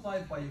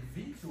 multiplied by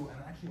V2,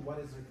 and actually what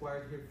is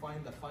required here,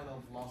 find the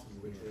final velocity,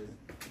 which is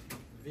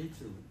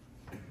V2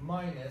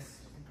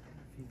 minus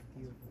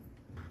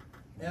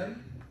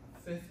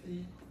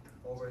M50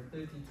 over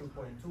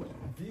 32.2.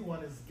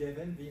 V1 is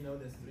given, V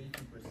node is 3 t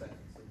per second.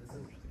 So this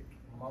is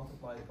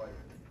multiplied by 3.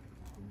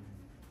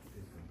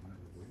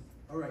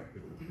 All right.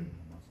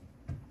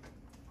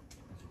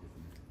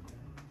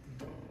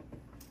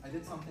 I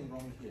did something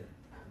wrong here.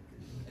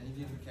 I need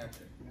you to catch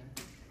it.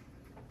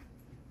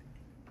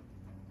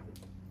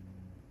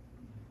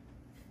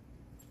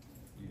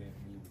 You didn't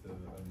move the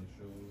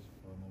initial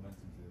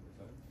momentum to the other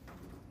side?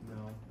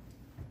 No.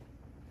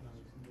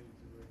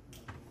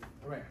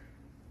 All right.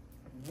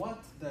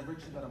 What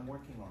direction that I'm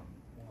working on?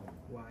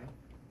 Y.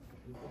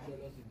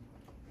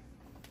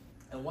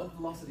 And what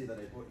velocity that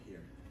I put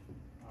here?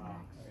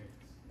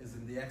 Is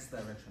in the x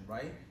direction,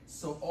 right?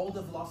 So all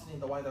the velocity in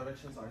the y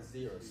directions are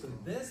 0. So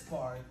this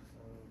part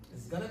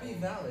is gonna be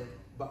valid,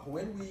 but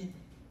when we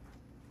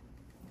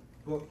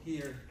put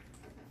here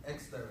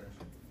x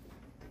direction,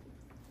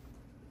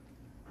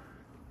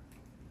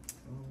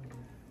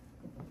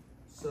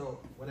 so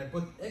when I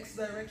put x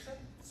direction,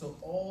 so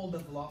all the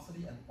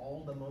velocity and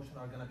all the motion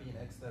are gonna be in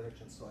x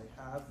direction. So I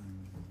have,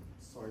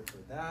 sorry for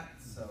that,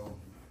 so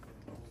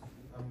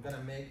I'm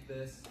gonna make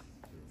this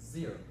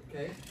 0,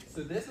 okay?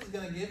 So this is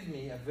gonna give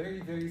me a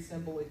very, very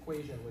simple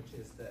equation, which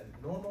is that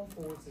normal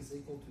force is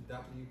equal to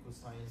W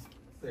cosine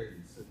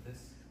 30. So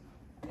this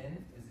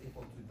N is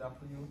equal to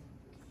W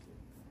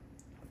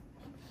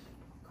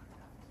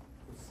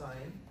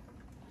cosine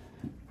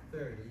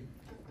 30,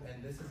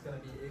 and this is gonna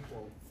be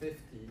equal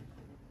 50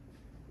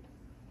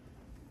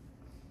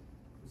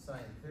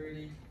 cosine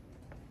 30.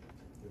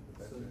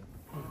 So,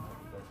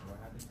 What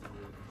happens if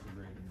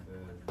we're integrating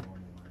the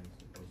normal minus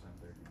the cosine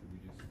 30? Do we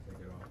just take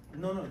it off?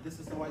 no, this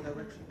is the y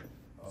direction.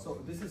 So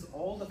Okay. this is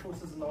all the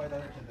forces in the y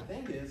direction. The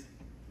thing is,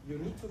 you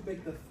need to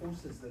pick the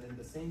forces that in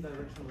the same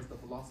direction with the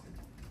velocity.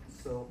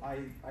 So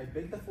I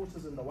pick the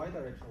forces in the y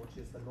direction, which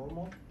is the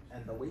normal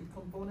and the weight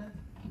component,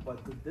 but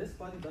this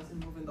body doesn't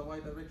move in the y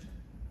direction.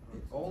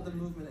 All the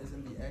movement is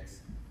in the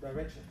x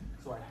direction.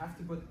 So I have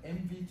to put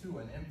mv2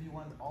 and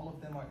mv1, all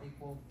of them are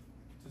equal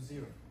to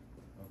 0.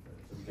 Okay.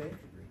 So we Okay. can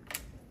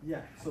integrate.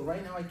 Yeah, so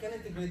right now I can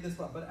integrate this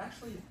one, but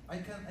actually I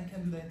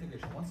can do the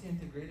integration. Once you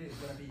integrate it,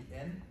 it's gonna be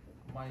n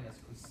minus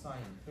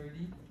cosine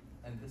 30,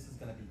 and this is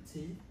gonna be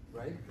t,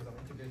 right? Because I'm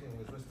integrating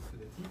with respect to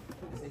the t,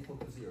 is equal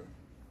to 0.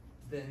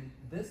 Then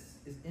this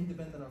is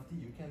independent of t.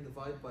 You can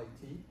divide by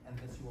t, and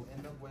this you will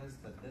end up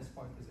with that this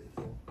part is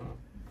equal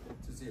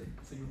to 0.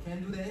 So you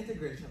can do the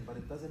integration, but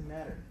it doesn't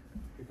matter,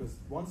 because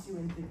once you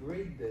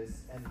integrate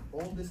this, and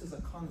all this is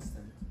a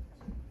constant,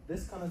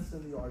 this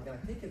constant you are gonna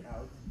take it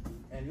out,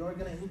 and you are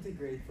gonna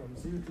integrate from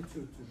 0 to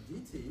 2 to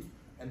dt,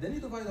 and then you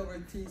divide over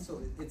t,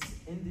 so it's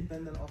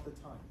independent of the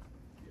time.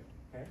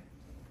 Okay?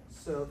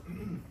 So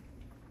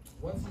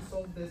once you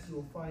solve this, you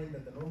will find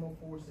that the normal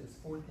force is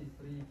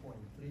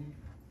 43.3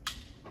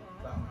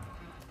 pounds.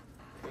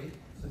 Okay?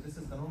 So this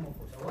is the normal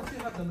force. So once you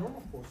have the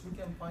normal force, you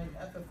can find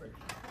F of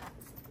friction,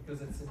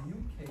 because it's a mu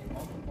k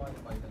multiplied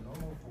by the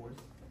normal force.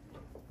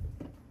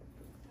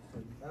 So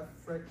F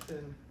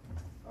friction,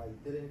 I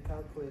didn't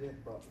calculate it,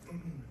 but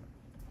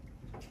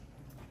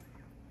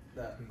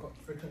the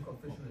friction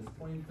coefficient is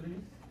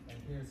 0.3, and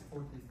here is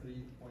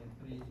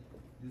 43.3.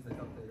 Use the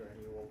calculator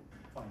and you will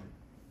find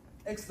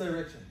it. X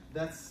direction,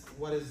 that's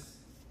what is,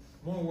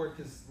 more work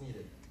is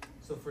needed.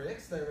 So for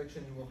x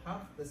direction, you will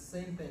have the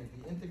same thing,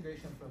 the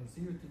integration from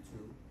 0 to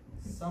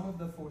 2, sum of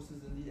the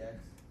forces in the x,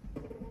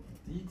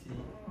 dt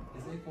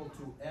is equal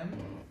to mv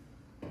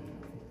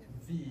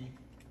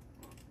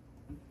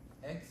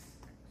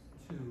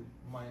x2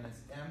 minus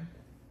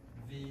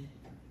mv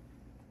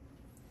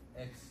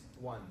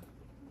x1.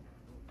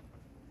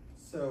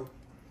 So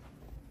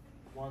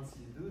once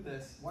you do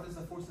this, what is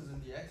the forces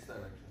in the x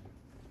direction?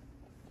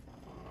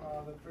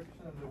 The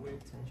friction and the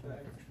weight.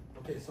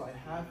 Okay, so I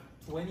have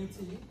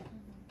 20T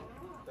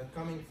that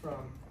coming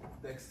from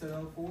the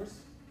external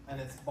force,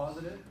 and it's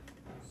positive.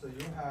 So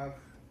you have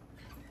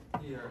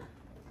here,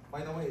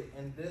 by the way,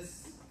 in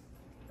this,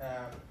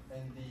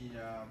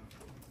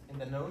 in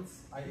the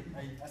notes, I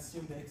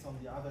assume the x on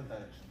the other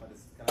direction, but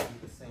it's gonna be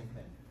the same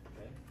thing,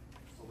 okay?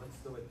 So let's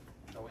do it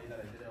the way that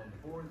I did it on the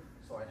board.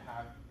 So I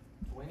have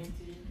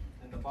 20T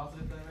in the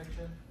positive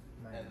direction,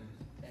 and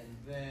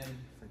then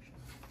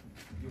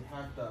you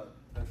have the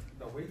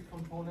weight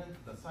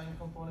component, the sine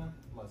component,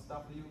 plus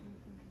W,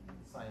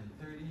 sine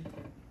 30,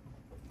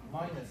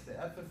 minus the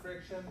F of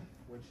friction,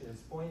 which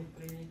is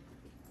 0.3,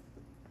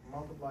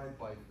 multiplied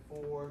by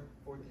 4,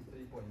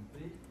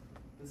 43.3.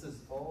 This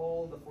is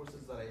all the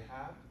forces that I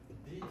have,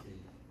 dt.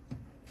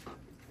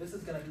 This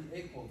is going to be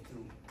equal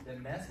to the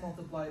mass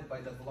multiplied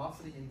by the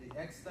velocity in the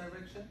x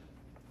direction.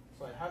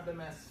 So I have the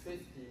mass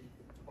 50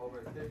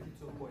 over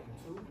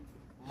 32.2,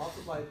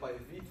 multiplied by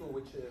v2,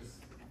 which is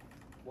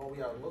what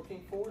we are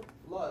looking for,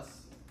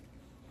 plus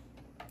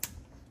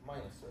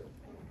minus, right?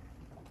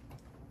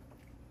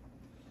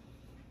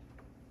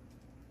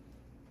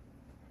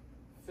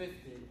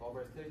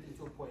 over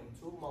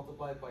 32.2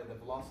 multiplied by the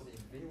velocity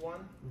v1,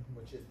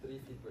 which is 3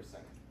 feet per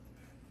second.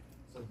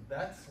 So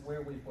that's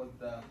where we put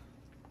the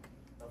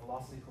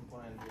velocity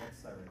component in the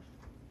x direction.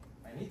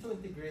 I need to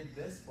integrate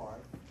this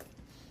part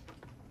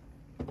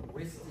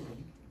with t,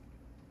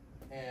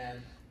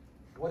 and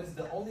what is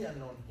the only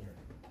unknown here?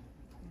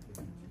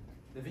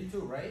 The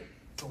v2, right?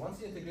 So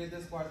once you integrate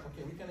this part,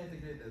 okay, we can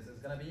integrate this. It's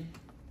gonna be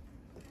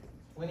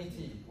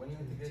 20t. When you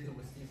integrate it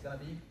with t, it's gonna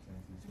be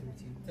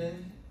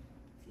 10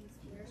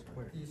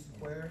 t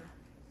squared.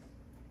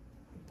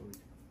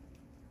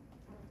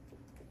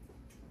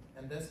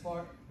 And this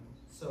part,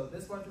 so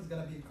this part is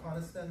gonna be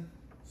constant.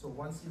 So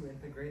once you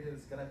integrate it,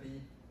 it's gonna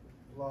be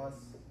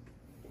plus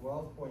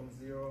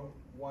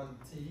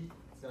 12.01t.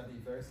 It's gonna be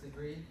first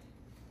degree.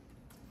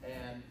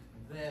 And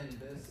then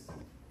this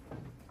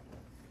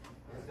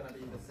is gonna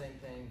be the same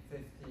thing,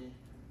 50.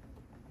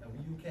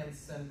 And you can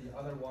send the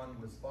other one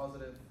with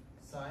positive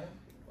sign,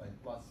 like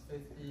plus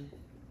 50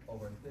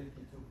 over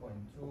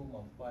 32.2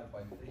 multiplied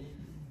by 3.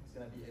 It's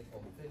gonna be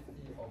equal to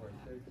 50 over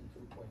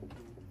 32.2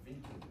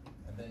 v2.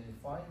 And then you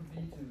find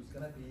v2 is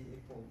gonna be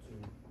equal to,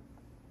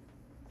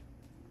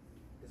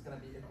 it's gonna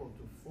be equal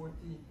to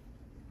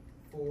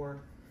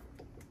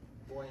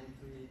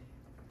 44.3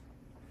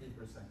 feet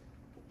per second.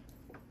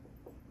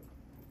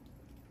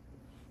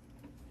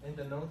 In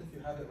the note, if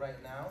you have it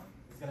right now,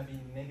 it's going to be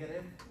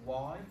negative.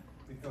 Why?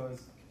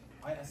 Because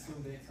I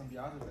assume the x on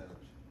the other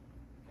direction.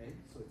 Okay,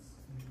 so it's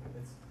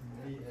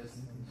v is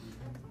in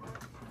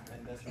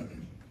this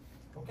direction.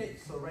 Okay,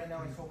 so right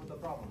now I solved the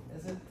problem.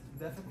 Is it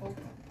difficult?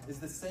 It's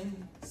the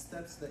same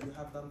steps that you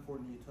have done for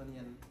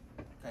Newtonian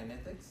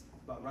kinetics,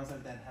 but rather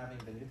than having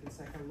the Newton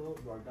second law,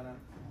 you are gonna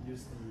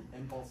use the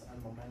impulse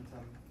and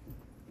momentum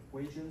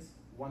equations,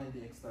 one in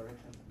the x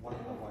direction, one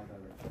in the y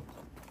direction.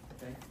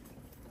 Okay.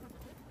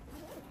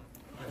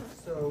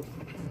 So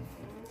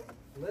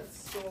let's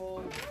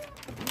solve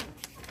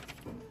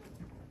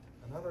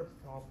another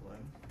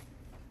problem.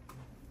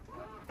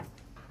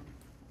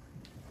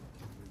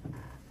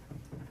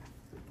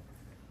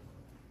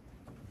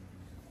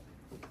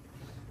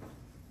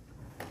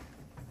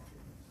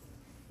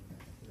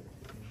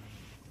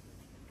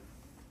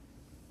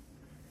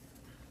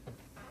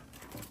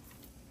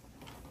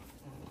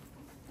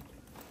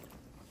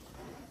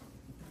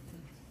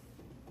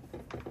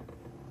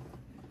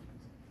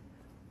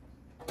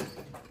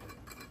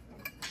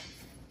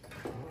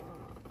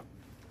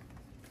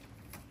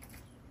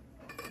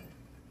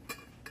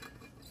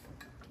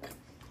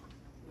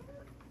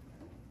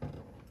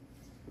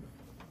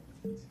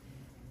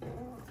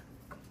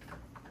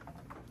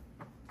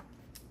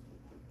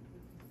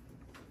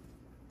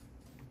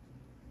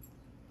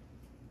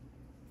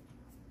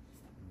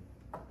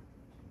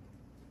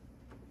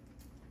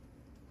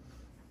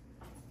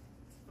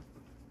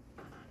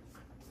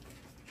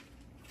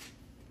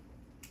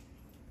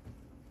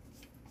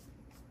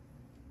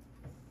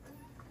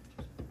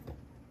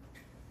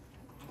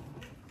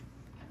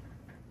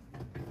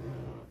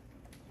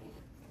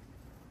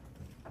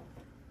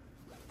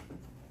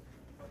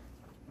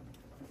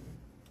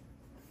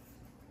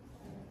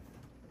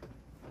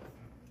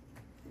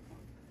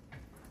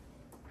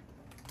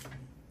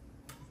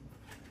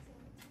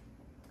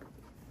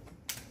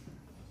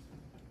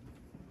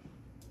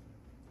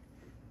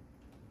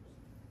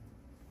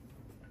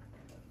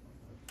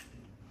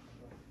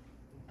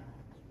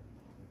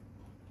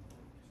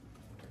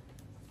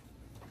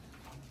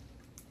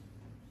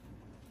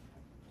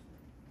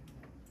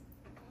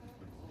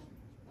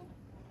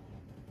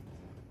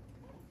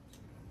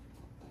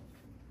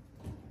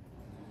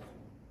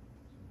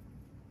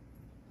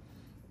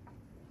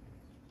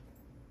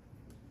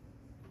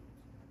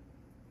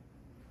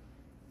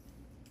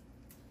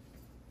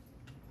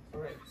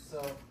 Alright, so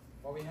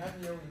what we have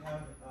here, we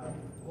have a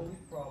pulley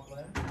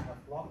problem, we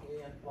have block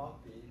A and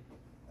block B,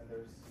 and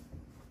there's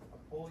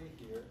a pulley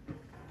here,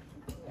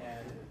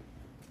 and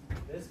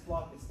this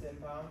block is 10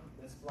 pound,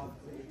 this block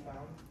is 8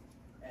 pound,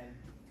 and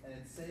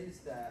it says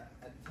that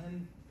a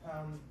 10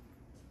 pound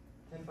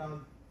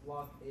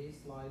block A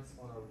slides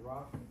on a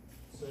rough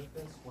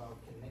surface while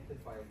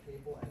connected by a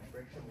cable and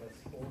frictionless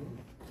pulley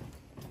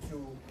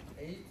to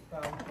 8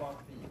 pound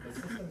block B. The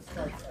system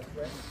starts at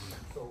rest,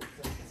 so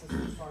since the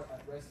system starts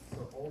at rest,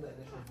 so all the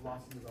initial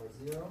velocities are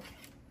 0,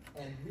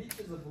 and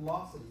reaches a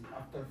velocity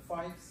after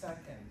 5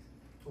 seconds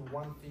to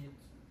 1 feet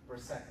per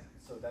second.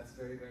 So that's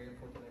very, very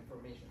important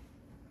information.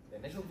 The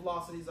initial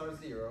velocities are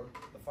 0,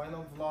 the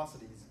final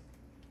velocities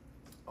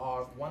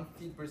are 1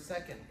 feet per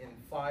second in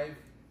 5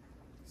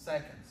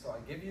 seconds. So I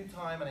give you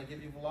time and I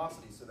give you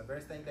velocity. So the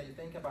first thing that you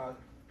think about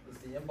is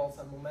the impulse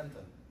and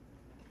momentum.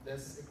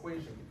 This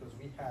equation, because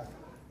we have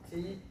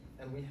t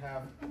and we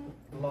have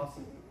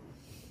velocity.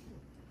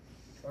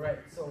 All right,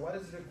 so what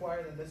is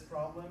required in this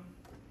problem?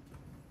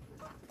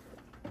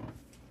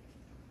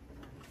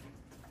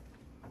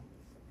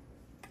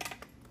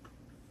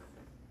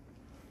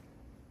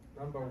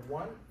 Number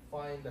 1,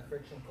 find the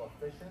friction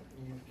coefficient,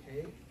 mu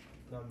k.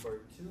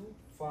 Number 2,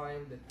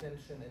 find the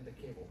tension in the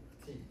cable,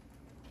 T.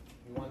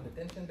 You want the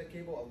tension in the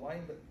cable,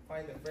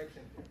 find the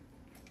friction here.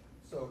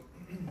 So,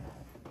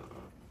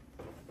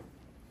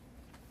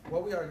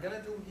 what we are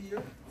gonna do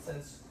here,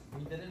 since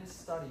we didn't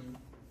study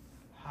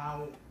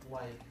how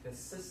the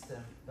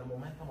system, the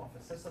momentum of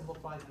the system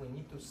look like, we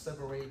need to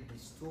separate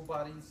these two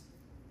bodies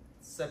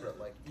separate,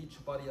 like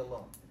each body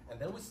alone. And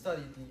then we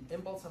study the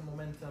impulse and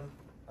momentum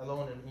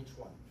alone in each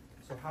one.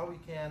 So how we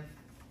can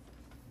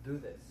do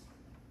this.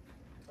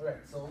 All right,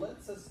 so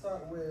let's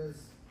start with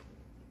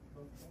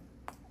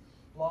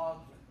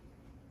block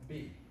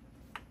B.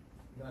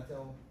 I'm gonna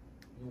tell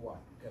you why.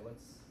 Okay,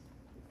 let's.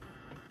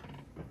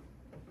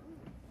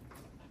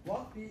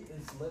 Block B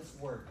is less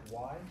work.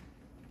 Why?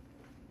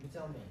 You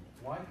tell me.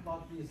 Why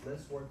block B is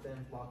less work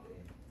than block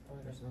A?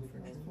 There's no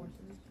friction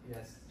forces.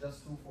 Yes,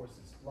 just 2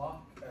 forces.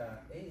 Block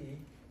A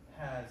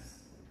has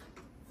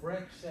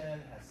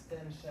friction, has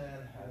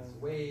tension, has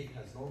weight,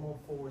 has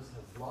normal force,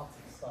 has lots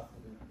of stuff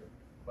to do here.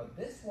 But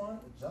this one,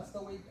 just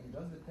the weight and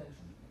just the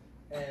tension.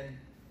 And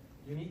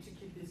you need to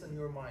keep this in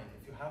your mind.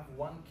 If you have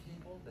one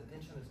cable, the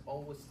tension is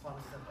always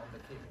constant on the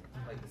cable.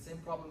 Like the same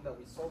problem that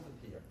we solved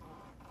here.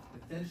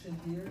 The tension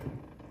here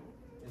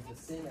is the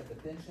same at the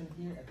tension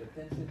here, at the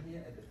tension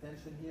here, at the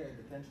tension here, at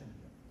the tension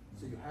here.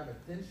 So you have a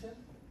tension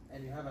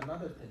and you have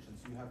another tension.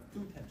 So you have 2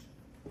 tension.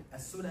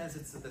 As soon as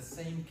it's the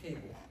same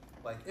cable,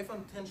 like if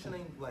I'm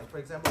tensioning, like for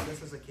example,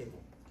 this is a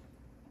cable,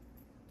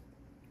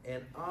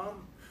 and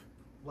I'm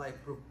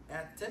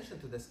add tension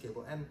to this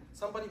cable, and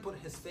somebody put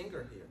his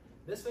finger here.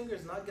 This finger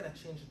is not gonna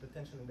change the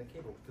tension in the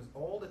cable because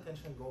all the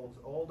tension goes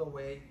all the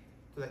way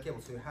to the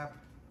cable. So you have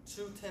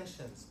 2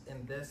 tensions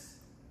in this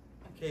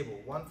cable,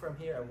 one from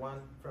here and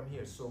one from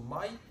here. So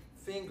my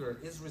finger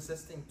is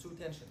resisting 2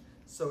 tension.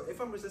 So if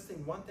I'm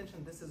resisting 1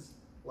 tension, this is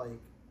light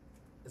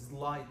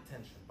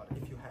tension. But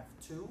if you have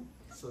 2,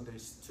 so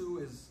there's 2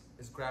 is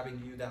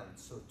grabbing you down.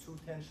 So 2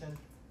 tension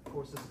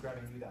forces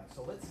grabbing you down.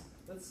 So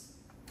let's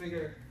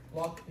figure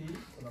block P.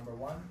 So number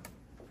 1,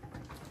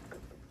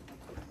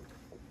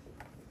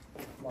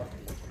 block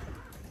P.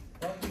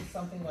 Block P is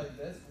something like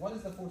this. What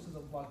is the forces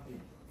of block P?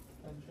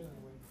 Tension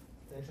and weight.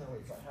 Tension and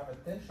weight. So I have a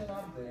tension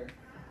up there,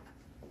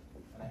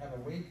 and I have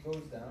a weight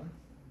goes down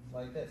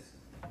like this.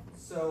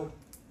 So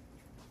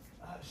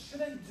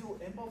should I do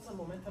impulse and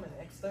momentum in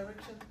x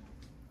direction?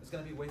 It's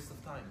going to be a waste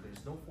of time.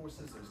 There's no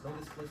forces, there's no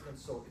displacement,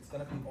 so it's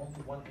going to be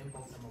only one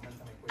impulse and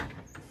momentum equation.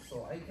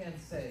 So I can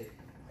say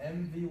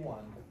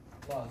mv1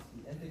 plus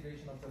the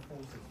integration of the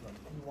forces from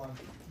T1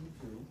 to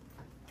T2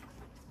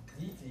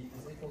 dt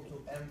is equal to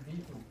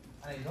mv2.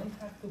 And I don't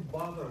have to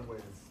bother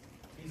with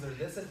either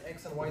this in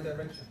x and y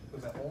direction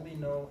because I only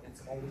know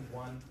it's only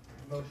one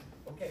motion.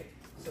 Okay,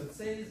 so it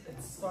says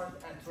it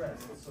starts at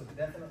rest, so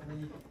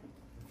definitely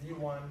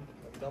v1, let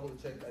me double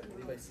check, I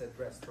believe I said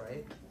rest,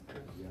 right?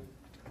 Yeah.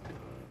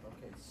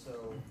 Okay,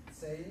 so it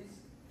says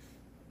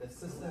the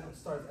system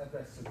starts at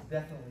rest, so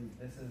definitely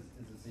this is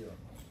a 0.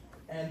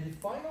 And the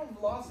final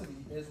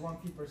velocity is 1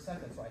 feet per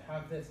second, so I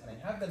have this and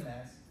I have the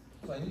mass,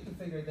 so I need to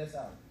figure this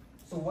out.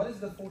 So what is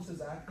the forces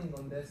acting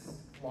on this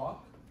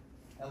block?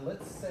 And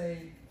let's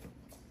say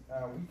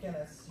we can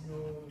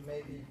assume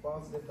maybe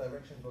positive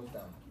direction goes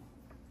down.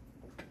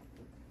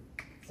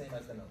 Same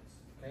as the notes,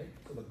 okay?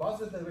 So the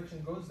positive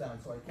direction goes down,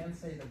 so I can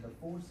say that the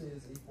force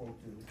is equal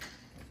to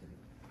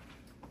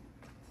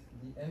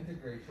the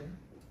integration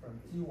from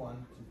T1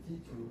 to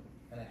T2,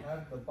 and I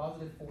have the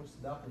positive force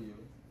W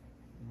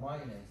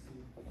minus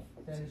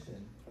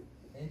tension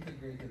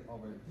integrated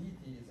over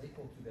dt is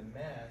equal to the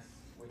mass,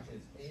 which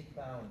is 8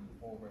 pound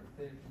over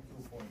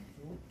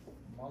 32.2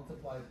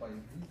 multiplied by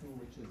v2,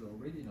 which is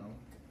already known,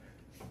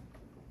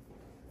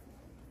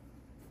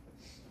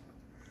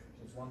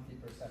 which is 1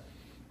 feet per second.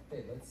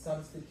 Okay, let's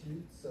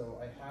substitute.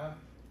 So I have,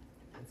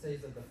 it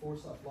says that the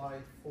force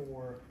applied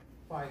for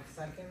 5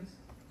 seconds.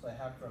 So I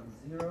have from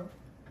 0 to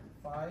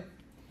 5.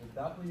 The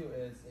W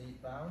is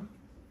 8 pound.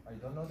 I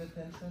don't know the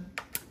tension.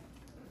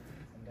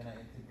 I'm gonna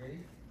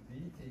integrate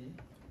dt,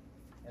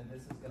 and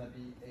this is gonna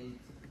be 8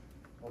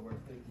 over 32.2.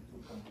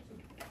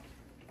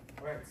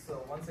 All right,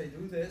 so once I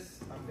do this,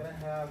 I'm gonna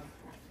have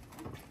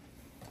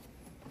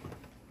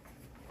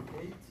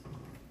 8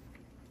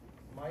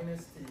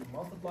 minus t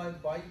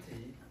multiplied by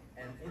t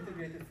and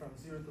integrated from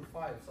 0 to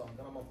 5. So I'm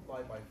gonna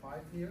multiply by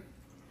 5 here.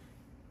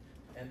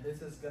 And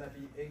this is gonna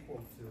be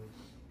equal to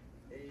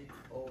 8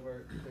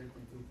 over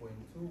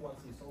 32.2.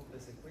 Once you solve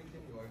this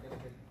equation, you are gonna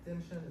get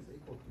tension is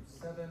equal to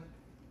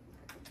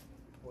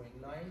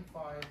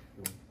 7.95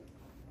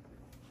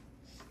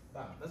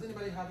 pounds. Does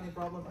anybody have any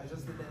problem? I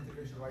just did the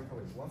integration right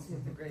away. Once you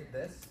integrate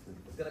this,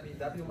 it's gonna be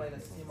W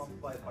minus T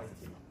multiplied by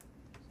T.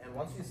 And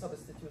once you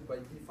substitute by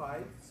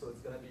D5, so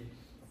it's gonna be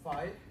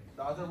 5.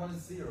 The other one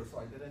is 0, so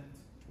I didn't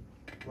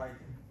write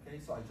it. Okay,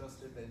 so I just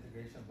did the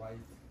integration right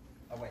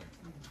away.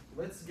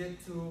 Let's get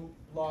to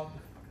block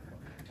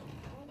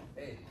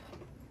A.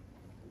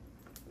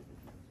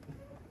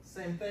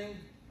 Same thing,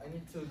 I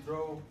need to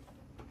draw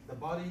the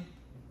body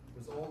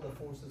with all the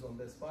forces on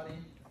this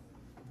body.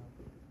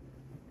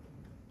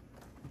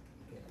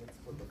 Okay, let's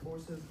put the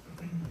forces.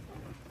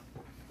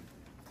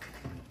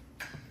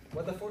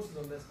 What are the forces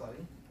on this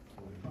body?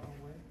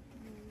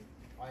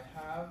 I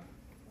have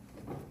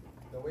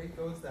the weight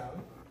goes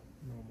down.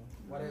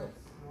 What else?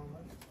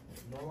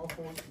 Normal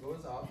force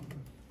goes up.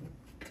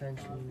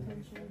 Tension.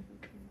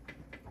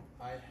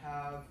 I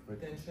have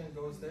tension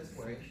goes this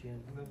way.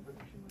 Friction.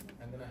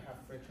 And then I have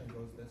friction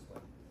goes this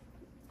way.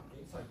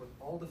 Okay, so I put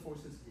all the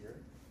forces here.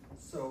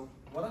 So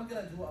what I'm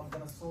gonna do, I'm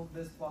gonna solve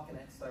this block in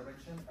x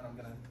direction, and I'm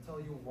gonna tell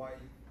you why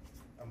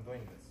I'm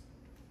doing this.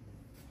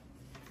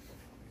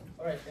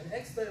 All right, in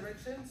x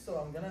direction, so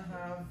I'm gonna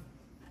have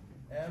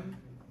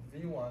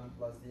mv1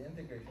 plus the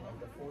integration of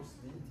the force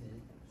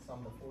dt,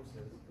 sum the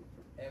forces,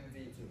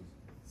 mv2.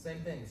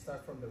 Same thing,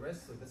 start from the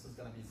rest, so this is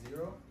gonna be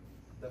 0.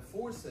 The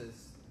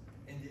forces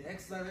in the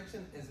x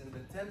direction is in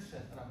the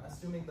tension, and I'm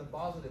assuming the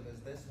positive is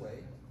this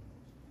way.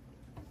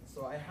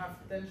 So I have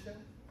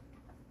tension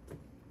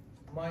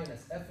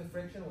minus F of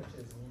friction, which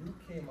is mu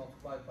k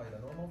multiplied by the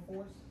normal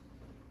force.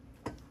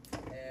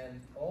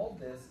 And all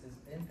this is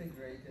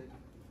integrated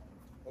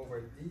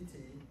over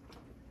dt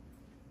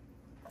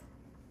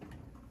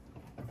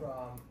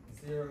from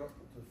 0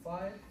 to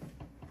 5.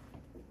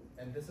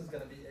 And this is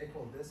going to be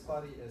equal, this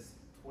body is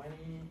 20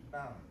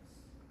 pounds.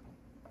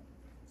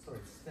 So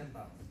it's 10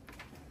 pounds.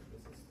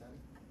 This is 10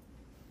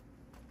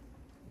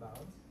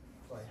 pounds.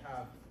 So I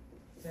have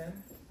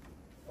 10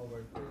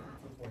 over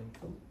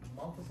 32.2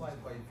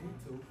 multiplied by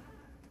V2.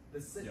 The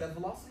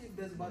velocity of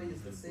this body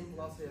is the same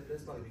velocity of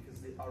this body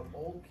because they are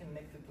all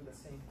connected to the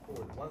same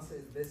cord. Once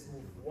this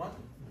moves 1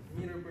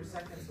 meter per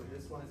second, so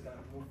this one is going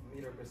to move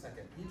meter per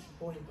second. Each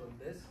point on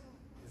this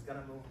is going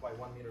to move by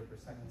 1 meter per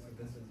second, so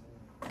this is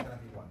going to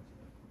be 1.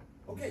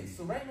 Okay,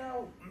 so right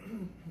now,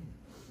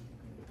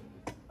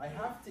 I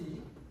have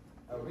T,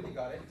 I already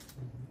got it.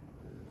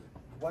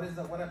 What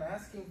I'm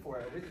asking for,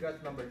 I already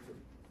got number 2.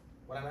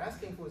 What I'm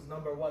asking for is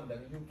number 1, the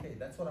UK.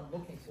 That's what I'm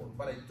looking for.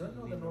 But I don't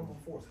know the normal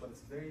force, but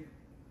it's very,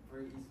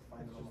 very easy to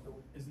find the normal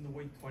force. Isn't the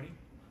weight 20?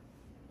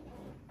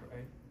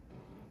 Right?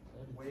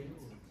 Weight,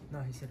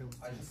 No, he said it was.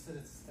 I just said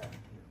it's 10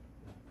 here.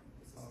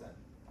 This is 10.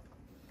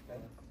 Okay?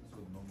 So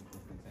normal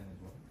force is 10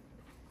 as well?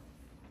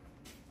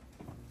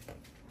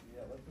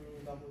 Yeah, let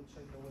me double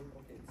check the weight.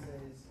 Okay, it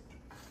says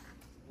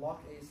block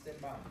A is 10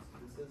 pounds.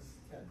 This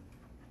is 10.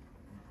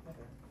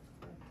 Okay.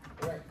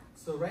 Alright,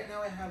 so right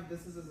now I have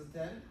this is a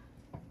 10.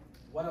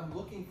 What I'm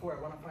looking for, I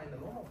want to find the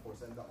normal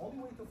force, and the only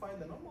way to find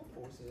the normal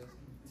force is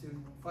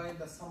to find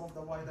the sum of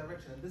the y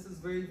direction, and this is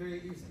very, very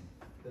easy.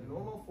 The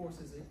normal force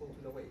is equal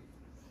to the weight,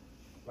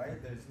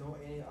 right? There's no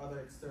any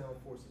other external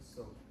forces,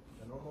 so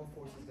the normal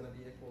force is going to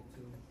be equal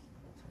to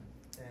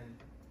 10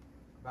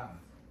 pounds.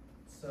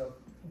 So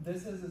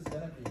this is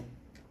going to be,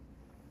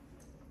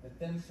 the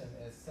tension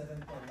is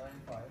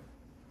 7.95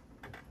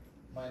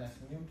 minus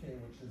mu k,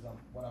 which is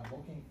what I'm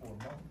looking for,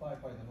 multiplied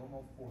by the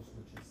normal force,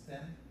 which is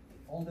 10.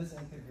 All this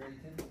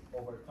integrated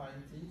over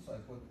time t, so I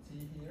put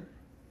t here,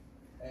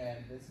 and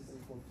this is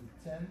equal to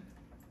 10,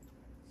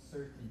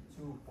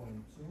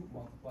 32.2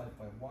 multiplied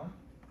by 1.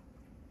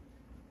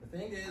 The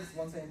thing is,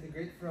 once I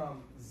integrate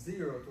from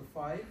 0 to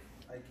 5,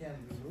 I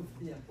can remove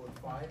t and put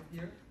 5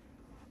 here.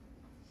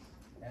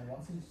 And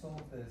once you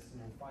solve this, you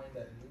will find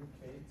that mu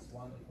k, it's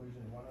one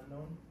equation, one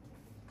unknown,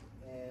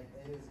 and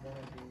it is going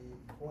to be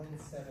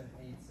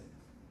 0.786.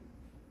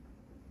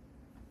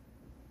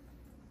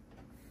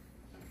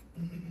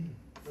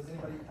 Does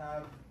anybody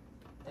have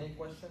any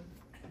question?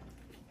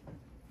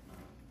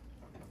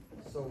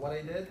 So what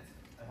I did,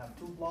 I have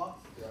 2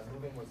 blocks, they are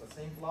moving with the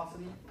same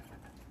velocity,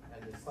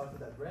 and they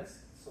started at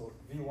rest. So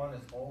V1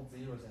 is all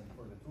zeros in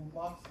for the 2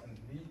 blocks, and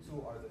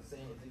V2 are the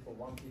same, is equal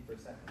 1 p per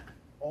second.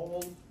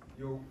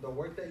 The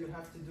work that you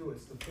have to do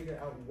is to figure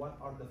out what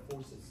are the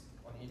forces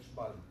on each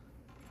body.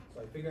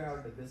 So I figure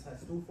out that this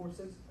has two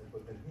forces, I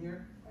put them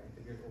here, I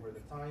integrate over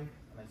the time,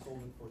 and I solve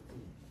it for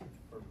T.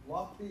 For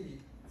block B,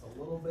 it's a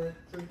little bit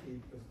tricky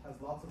because it has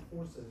lots of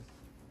forces.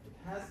 It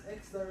has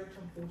X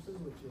direction forces,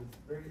 which is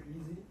very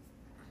easy.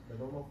 The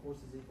normal force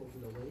is equal to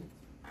the weight.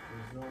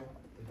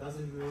 It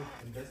doesn't move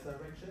in this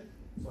direction,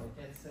 so I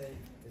can't say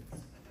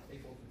it's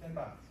equal to 10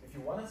 pounds. If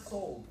you want to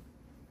solve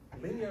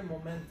linear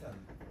momentum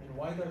in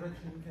Y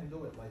direction, you can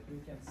do it. Like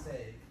you can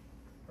say,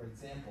 for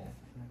example,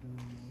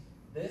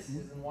 this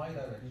is in Y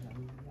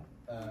direction.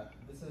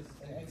 This is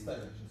in X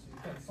direction. So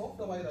you can solve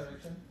the Y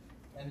direction,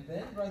 and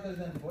then rather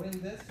than putting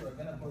this, you're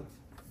gonna put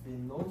the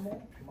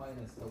normal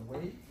minus the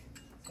weight.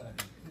 It's gonna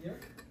be here,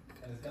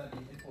 and it's gonna be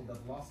equal, the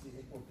velocity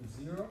equal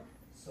to 0.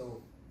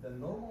 So the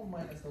normal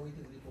minus the weight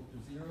is equal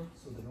to 0.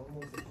 So the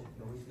normal is equal to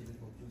the weight is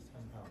equal to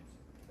 10 pounds.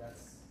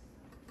 That's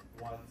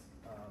what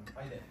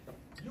I did.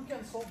 You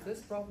can solve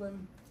this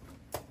problem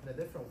in a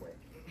different way.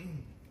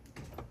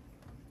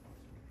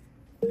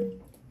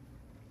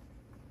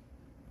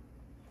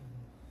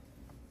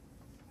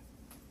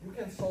 You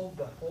can solve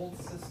the whole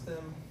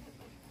system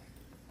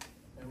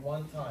in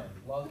one time,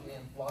 plug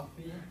in, plug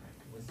B,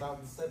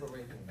 without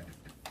separating them.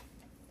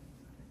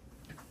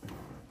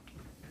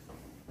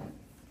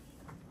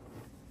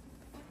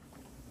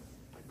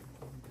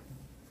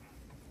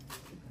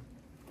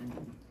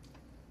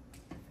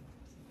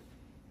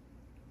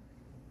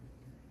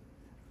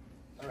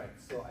 All right,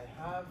 so I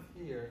have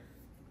here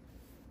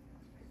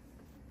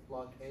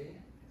plug A,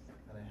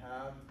 and I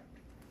have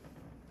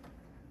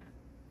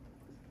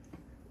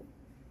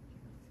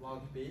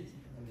plug B,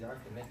 and they are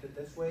connected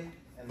this way,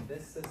 and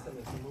this system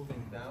is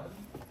moving down,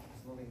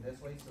 it's moving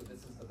this way, so this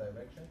is the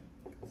direction,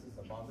 this is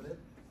the positive.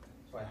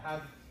 So I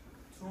have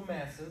two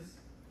masses,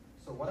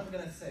 so what I'm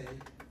gonna say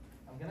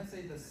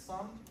the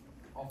sum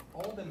of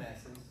all the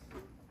masses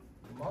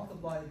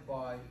multiplied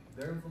by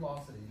their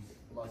velocities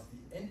plus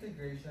the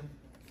integration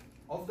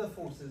of the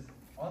forces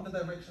on the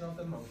direction of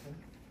the motion,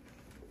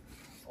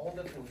 all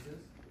the forces,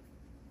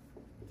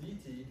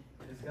 dt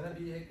is gonna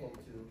be equal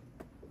to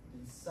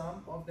the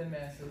sum of the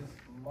masses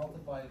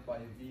multiplied by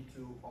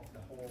V2 of the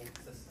whole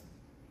system.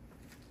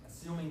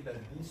 Assuming that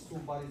these two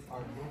bodies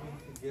are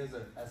moving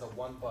together as a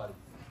one body,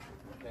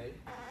 okay?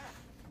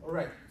 All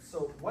right,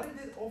 so what I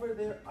did over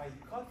there, I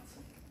cut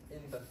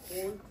in the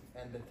cord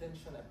and the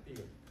tension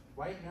appeared.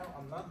 Right now,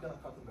 I'm not gonna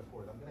cut in the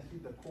cord. I'm gonna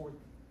keep the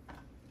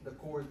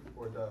cord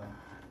or the,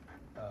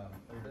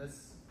 or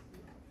this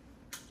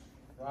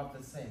rod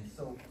the same.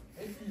 So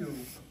if you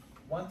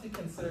want to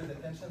consider the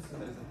tension, so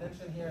there's a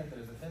tension here and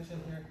there's a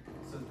tension here,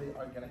 so they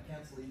are gonna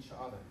cancel each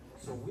other.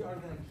 So we are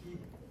gonna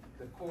keep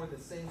the cord the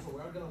same, so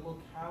we are gonna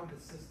look how the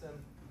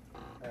system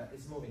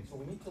is moving. So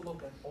we need to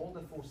look at all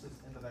the forces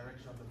in the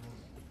direction of the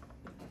movement.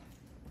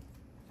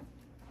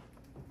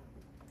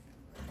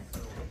 So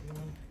let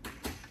me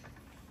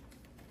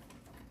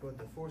put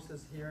the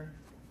forces here.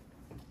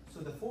 So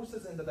the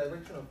forces in the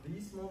direction of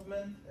this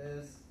movement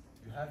is,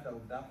 you have the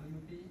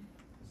WP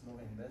is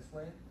moving this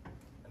way,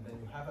 and then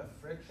you have a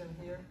friction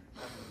here,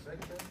 that's a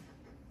friction,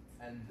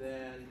 and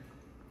then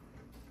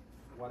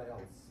what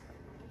else?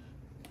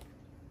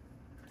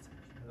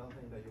 I don't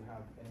think that you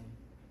have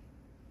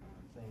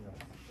anything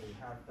else. So you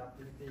have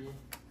WP, you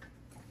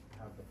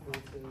have the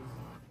forces.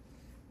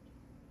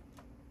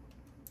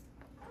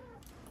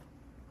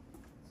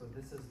 So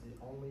this is the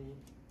only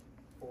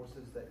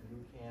forces that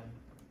you can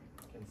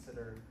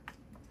consider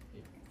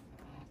here.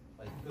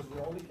 Like, because we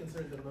only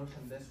consider the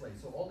motion this way.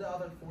 So all the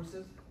other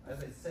forces,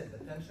 as I said,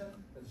 the tension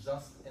is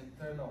just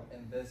internal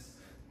in this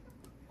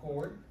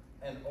cord,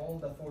 and all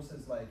the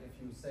forces, like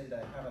if you say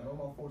that I have a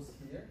normal force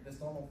here,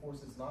 this normal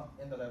force is not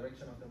in the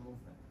direction of the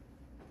movement.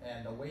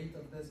 And the weight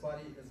of this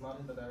body is not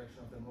in the direction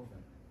of the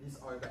movement. These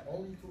are the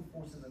only two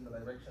forces in the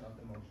direction of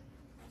the motion.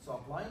 So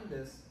applying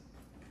this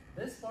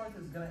part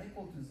is gonna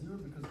equal to 0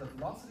 because the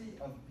velocity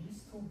of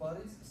these two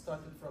bodies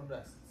started from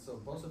rest. So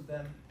both of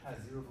them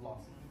has 0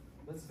 velocity.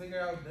 Let's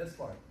figure out this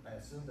part. I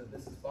assume that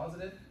this is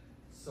positive.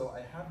 So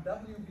I have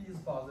WB is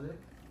positive.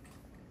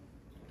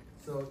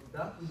 So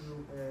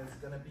W is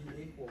gonna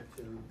be equal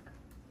to,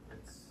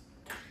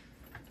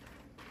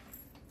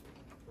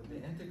 with the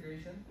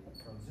integration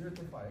from 0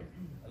 to 5,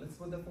 let's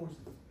put the forces.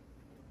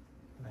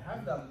 I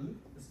have W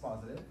is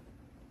positive,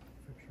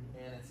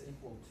 and it's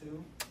equal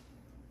to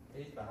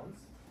 8 pounds,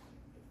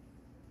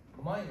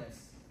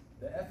 minus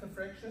the F of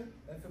friction.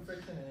 F of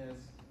friction is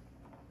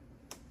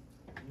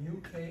mu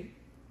K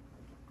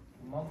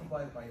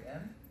multiplied by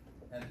M,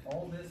 and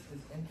all this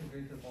is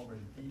integrated over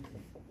dt.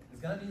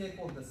 It's gonna be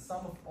equal to the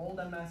sum of all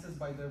the masses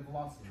by their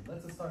velocity.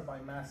 Let's start by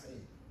mass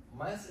A.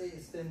 Mass A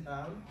is 10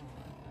 pounds,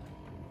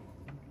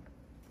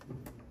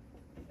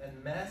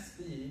 and mass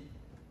B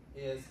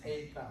is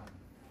 8 pounds.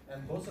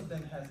 And both of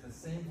them has the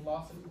same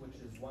velocity, which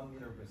is 1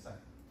 meter per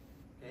second.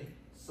 Okay?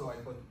 So I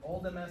put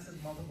all the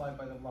masses multiplied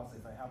by the velocity.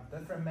 If I have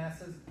different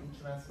masses,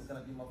 each mass is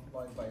gonna be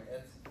multiplied by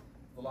its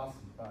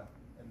velocity. But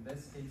in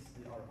this case,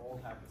 they are all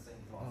have the same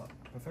velocity.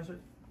 Professor,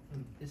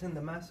 isn't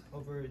the mass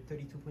over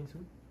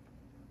 32.2?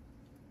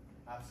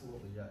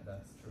 Absolutely, yeah,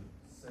 that's true.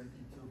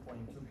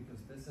 32.2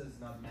 because this is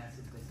not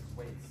massive, this is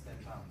weight, it's 10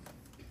 pounds.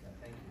 Yeah,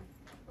 thank you.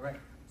 All right,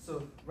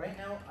 so right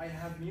now I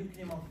have mu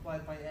k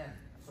multiplied by n.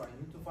 So I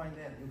need to find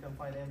n. You can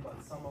find n by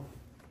the sum of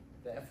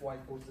the Fy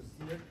forces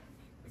here.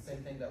 The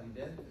same thing that we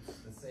did. It's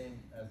the same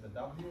as the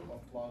W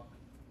of block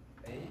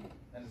A,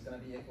 and it's gonna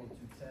be equal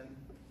to 10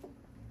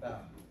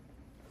 pounds.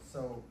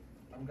 So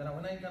when I'm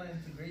gonna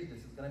integrate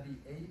this, it's gonna be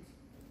 8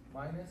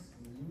 minus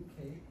mu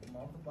k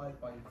multiplied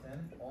by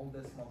 10, all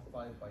this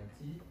multiplied by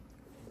t,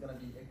 is gonna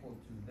be equal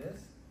to this,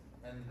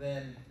 and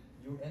then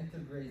you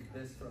integrate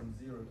this from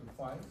 0 to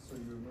 5, so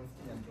you remove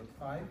t and put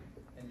 5,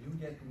 and you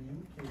get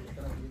mu k is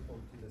gonna be equal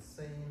to the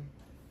same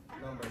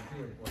number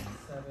here,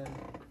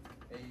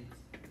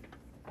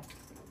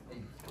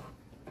 0.788,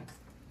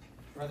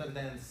 rather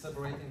than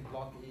separating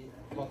block A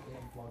and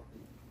block B,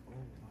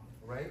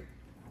 right?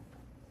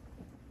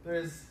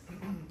 There's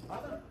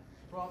other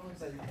problems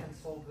that you can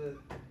solve it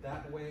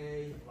that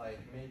way, like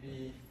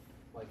maybe,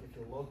 like if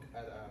you look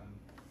at,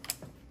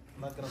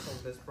 I'm not gonna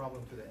solve this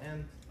problem to the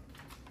end.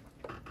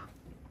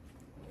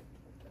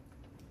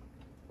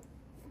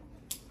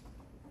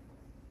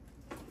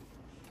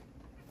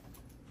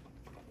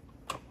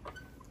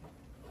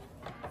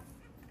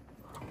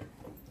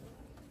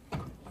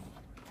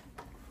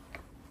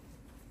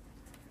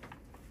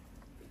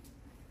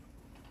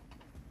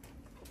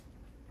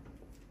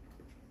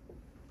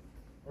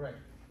 Alright,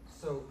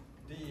 so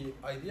the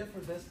idea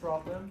for this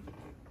problem,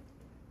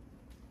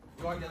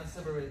 you are gonna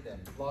separate them,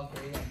 block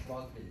A and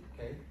block B,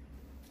 okay?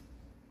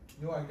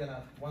 You are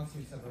gonna, once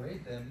you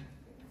separate them,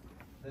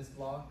 this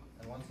block,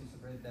 and once you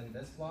separate them,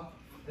 this block,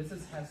 this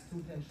has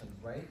two tensions,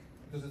 right?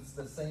 Because it's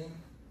the same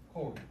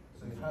code.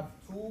 So you have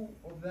two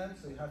of them,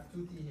 so you have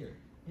 2T here.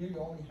 Here you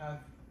only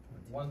have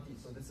 1T,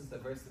 so this is the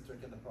very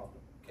trick in the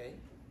problem, okay?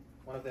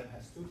 One of them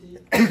has 2T,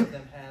 one of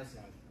them has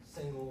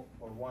single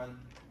or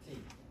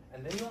 1T.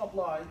 And then you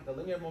apply the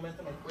linear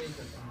momentum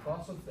equation in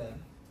both of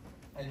them,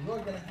 and you're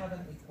going to have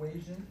an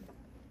equation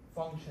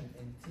function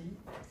in t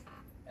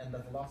and the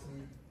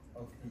velocity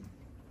of t.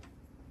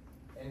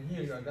 And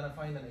here you're going to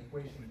find an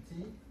equation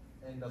t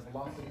and the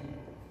velocity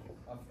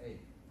of a.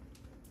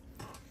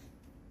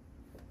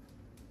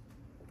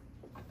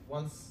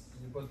 Once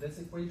you put this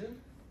equation,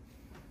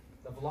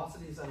 the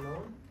velocity is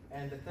unknown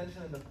and the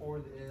tension in the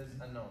cord is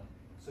unknown.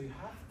 So you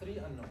have 3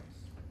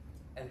 unknowns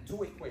and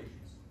 2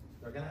 equations.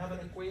 You're going to have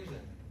an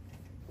equation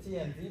T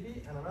and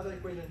VB, and another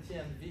equation T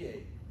and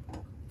VA.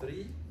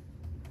 3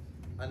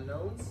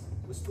 unknowns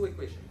with 2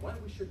 equations. What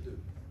we should do?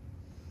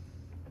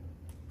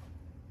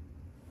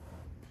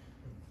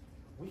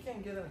 We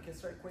can get a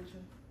Kessler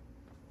equation,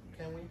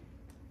 can we?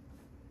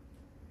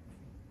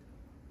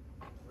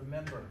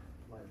 Remember,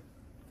 like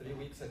 3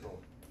 weeks ago,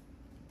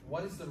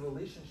 what is the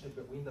relationship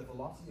between the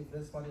velocity of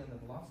this body and the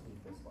velocity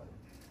of this body?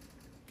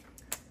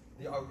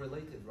 They are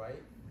related,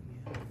 right?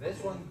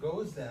 This one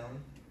goes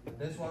down,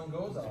 this one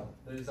goes up.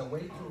 There is a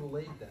way to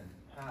relate them.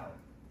 How?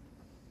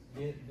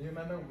 Do you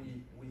remember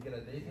we get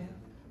a datum,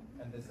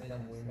 and this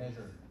datum we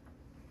measure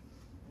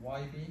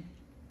YB,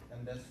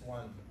 and this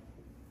one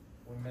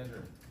we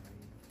measure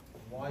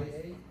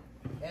YA,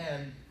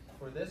 and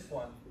for this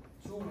one,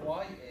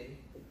 2YA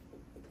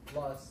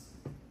plus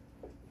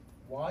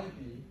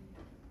YB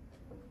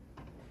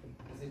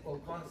is equal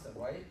constant,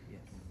 right?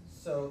 Yes.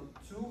 So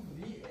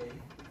 2VA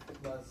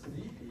plus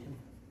VB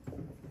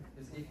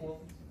is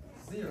equal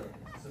 0.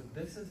 So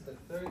this is the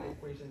third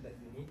equation that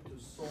you need to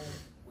solve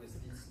with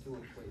these 2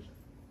 equations,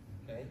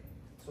 okay?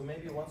 So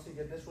maybe once you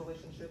get this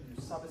relationship, you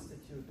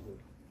substitute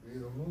with,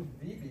 you remove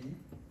VB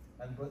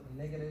and put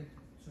negative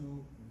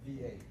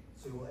 2VA.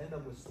 So you will end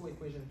up with 2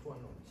 equations, 2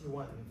 unknown,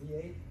 T1 and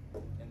VA,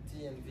 and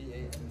T and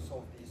VA, and you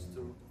solve these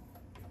 2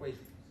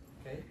 equations,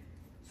 okay?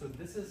 So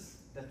this is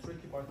the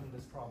tricky part in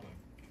this problem.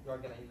 You are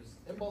gonna use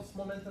impulse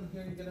momentum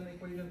here, you get an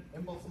equation,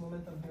 impulse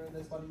momentum here in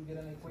this body, you get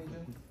an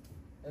equation.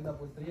 End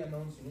up with 3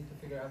 unknowns, you need to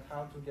figure out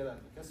how to get a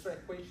Kessler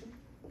equation,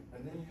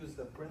 and then use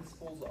the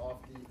principles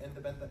of the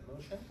independent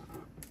motion,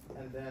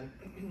 and then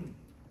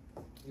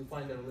you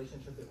find the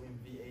relationship between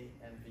VA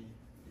and VB.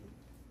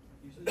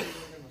 You said you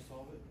were going to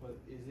solve it, but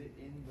is it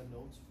in the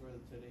notes for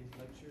today's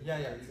lecture? Yeah,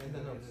 it's in the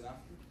notes.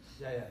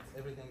 Yeah,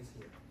 everything's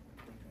here.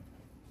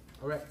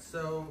 Alright,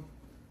 so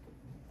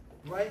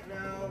right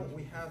now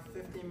we have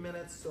 15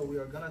 minutes, so we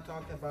are going to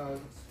talk about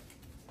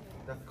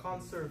the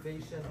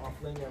conservation of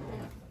linear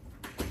momentum.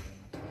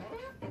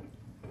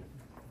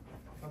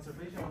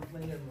 Conservation of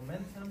linear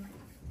momentum.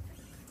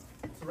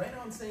 So right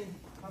now I'm saying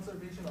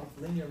conservation of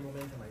linear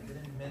momentum. I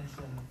didn't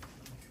mention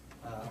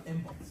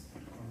impulse.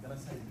 I'm gonna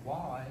say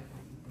why,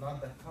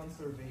 not the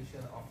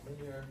conservation of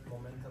linear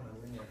momentum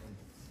and linear impulse.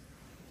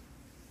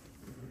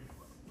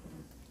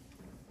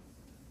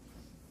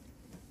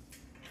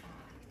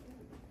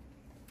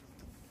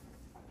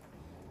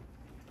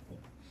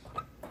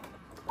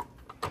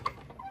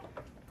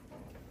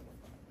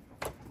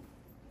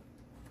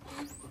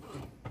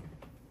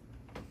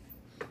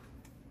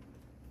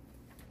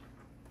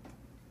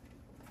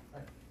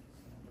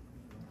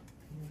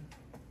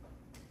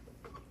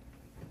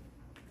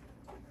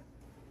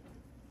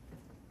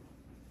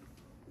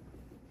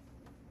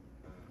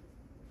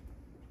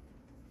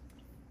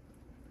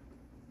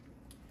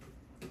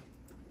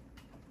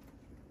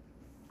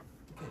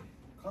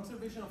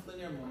 conservation of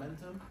linear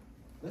momentum.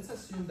 Let's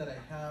assume that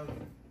I have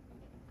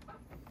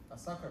a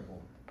soccer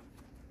ball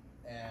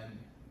and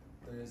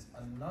there is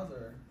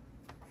another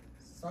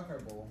soccer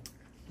ball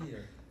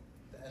here,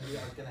 and they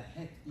are gonna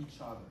hit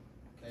each other,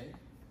 okay?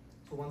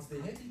 So once they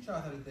hit each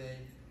other, they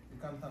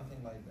become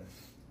something like this.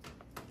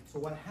 So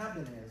what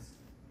happened is,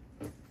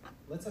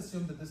 let's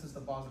assume that this is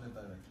the positive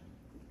direction,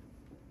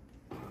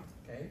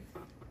 okay?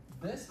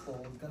 This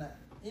ball is gonna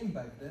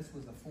impact this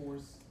with a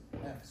force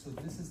F. So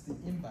this is the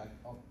impact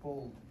of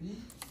ball B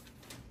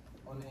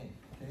on A,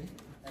 okay?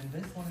 And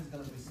this one is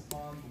gonna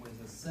respond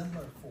with a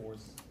similar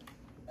force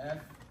F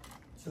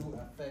to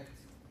affect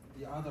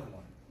the other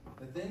one.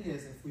 The thing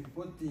is, if we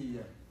put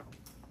the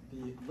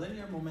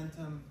linear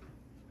momentum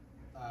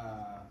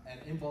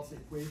and impulse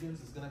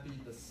equations is going to be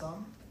the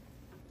sum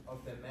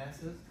of the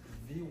masses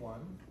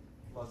V1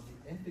 plus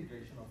the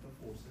integration of the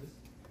forces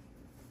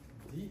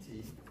dt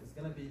is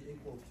going to be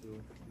equal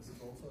to, this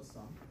is also a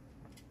sum,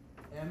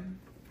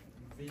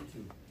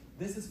 mv2.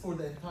 This is for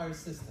the entire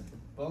system,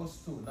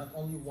 both two, not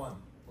only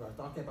one. We are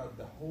talking about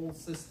the whole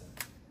system,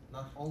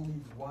 not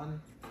only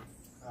one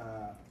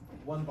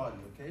body,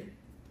 okay?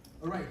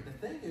 All right, the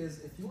thing is,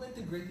 if you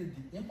integrated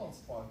the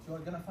impulse part, you are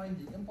gonna find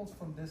the impulse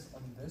from this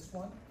on this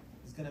one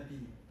is gonna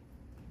be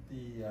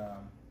the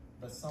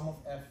sum of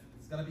F,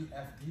 it's gonna be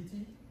F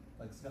dt,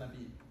 like it's gonna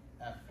be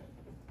F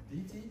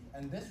dt,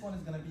 and this one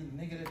is gonna be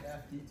negative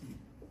F dt.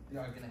 They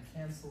are gonna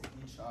cancel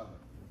each other.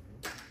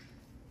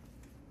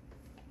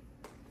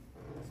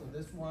 So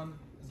this one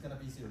is gonna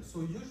be 0.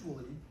 So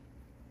usually,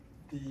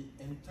 the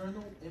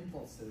internal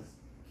impulses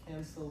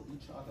cancel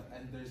each other,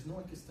 and there's no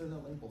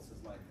external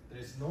impulses, like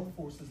there's no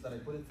forces that I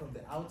put it from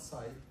the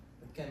outside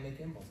that can make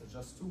impulses,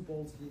 just two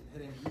balls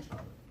hitting each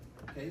other,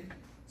 okay?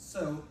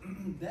 So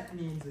that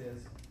means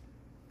is,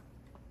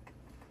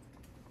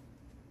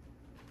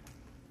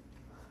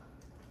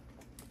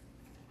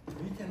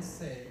 we can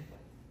say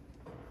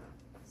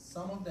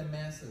sum of the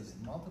masses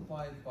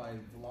multiplied by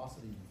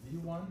velocity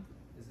v1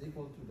 is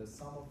equal to the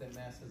sum of the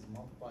masses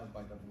multiplied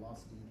by the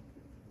velocity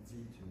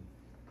v2.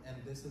 And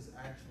this is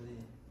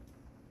actually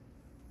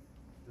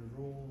the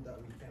rule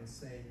that we can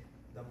say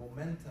the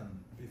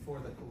momentum before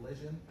the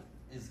collision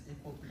is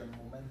equal to the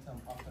momentum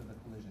after the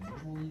collision.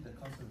 Usually the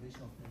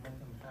conservation of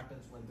momentum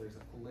happens when there's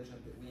a collision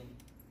between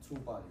two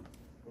bodies,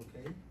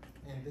 okay?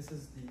 And this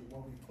is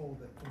what we call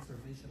the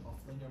conservation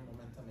of linear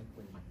momentum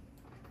equation.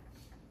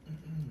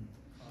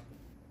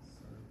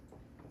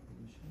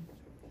 Conservation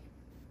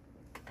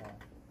of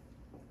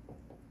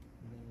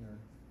linear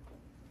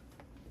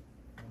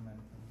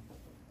momentum.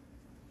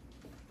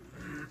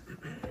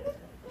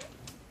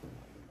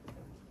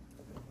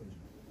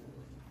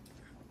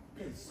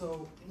 Okay,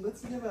 so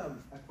let's give a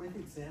quick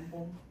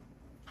example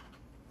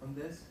on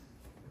this.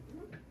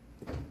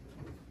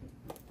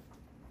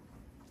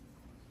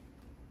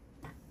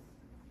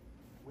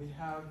 We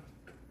have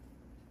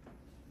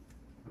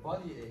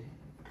body A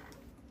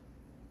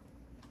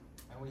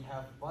and we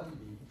have body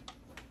B.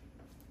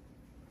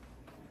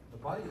 The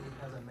body A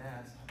has a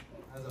mass,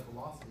 has a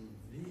velocity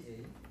VA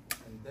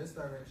in this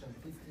direction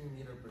 15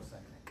 meters per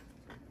second.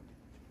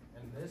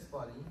 And this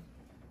body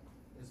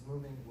is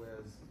moving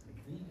with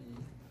VB,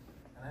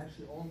 and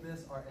actually all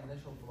this are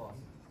initial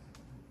velocities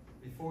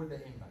before the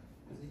impact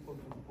is equal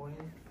to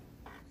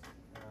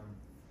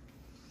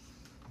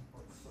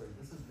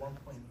this is 1.5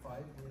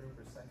 meters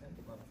per second,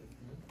 not 15.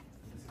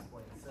 This is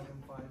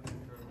 0.75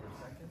 meters per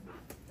second.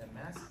 The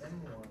mass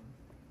M1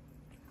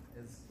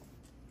 is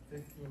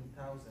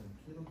 15,000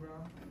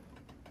 kilograms.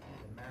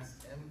 The mass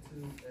M2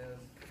 is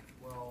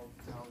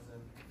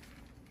 12,000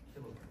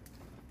 kilograms.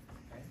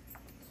 Okay,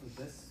 so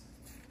this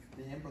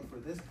the input for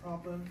this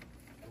problem,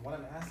 and what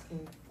I'm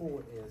asking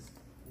for is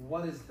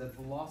what is the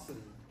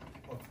velocity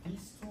of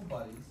these two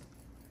bodies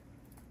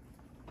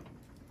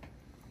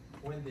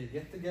when they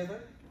get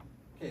together.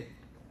 Okay,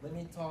 let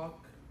me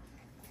talk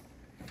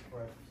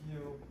for a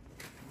few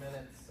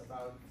minutes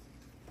about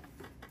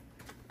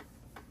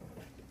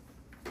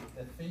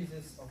the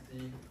phases of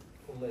the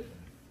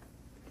collision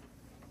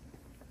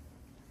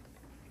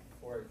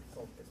before I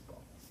solve this problem.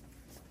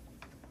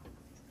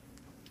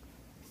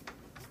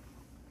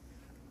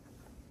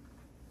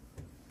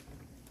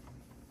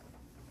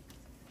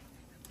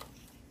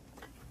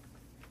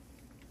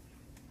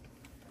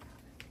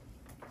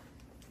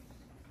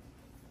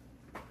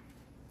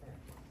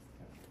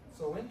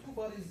 So when two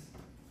bodies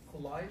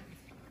collide,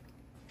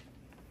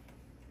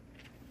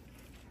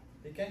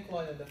 they can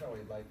collide in different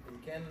ways. Like they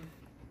can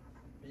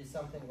be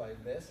something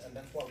like this, and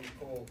that's what we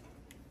call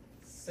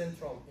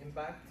central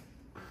impact.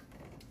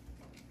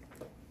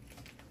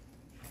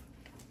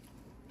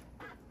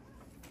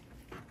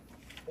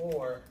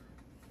 Or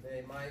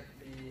they might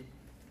be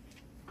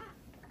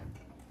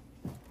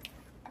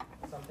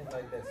something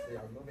like this. They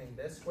are moving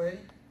this way,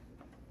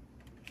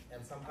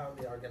 and somehow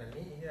they are going to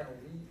meet here,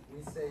 and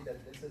we say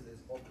that this is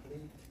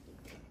oblique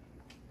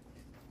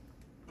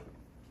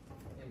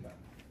impact.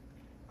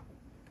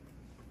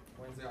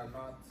 When they are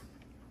not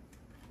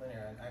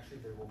linear, and actually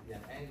there will be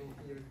an angle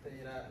here,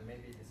 theta, and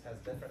maybe this has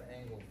different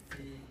angle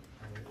phi,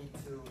 and we need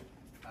to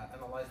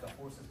analyze the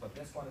forces, but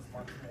this one is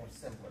much more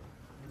simpler.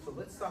 So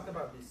let's talk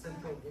about the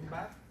central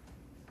impact.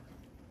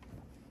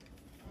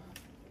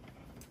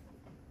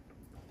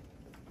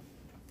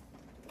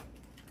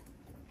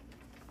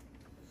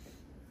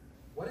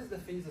 What is the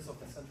phases of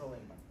the central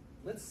impact?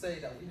 Let's say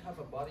that we have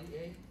a body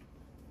A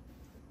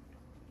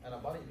and a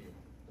body B.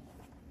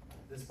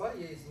 This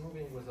body A is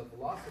moving with a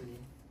velocity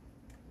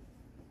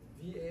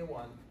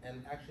VA1,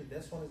 and actually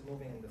this one is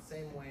moving in the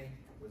same way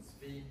with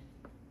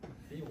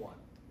V1.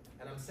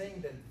 And I'm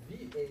saying that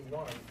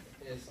VA1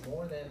 is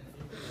more than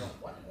VB1.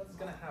 What's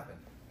gonna happen?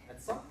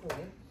 At some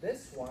point,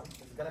 this one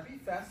is gonna be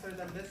faster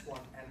than this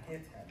one and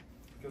hit him,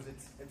 because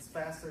it's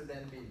faster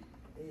than B.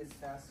 A is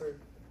faster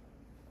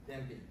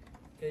than B.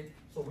 Okay,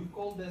 so we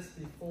call this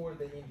before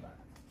the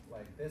impact,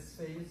 like this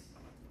phase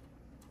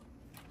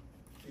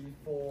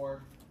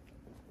before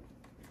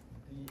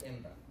the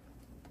impact.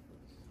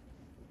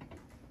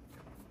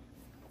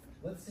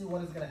 Let's see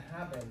what is going to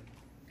happen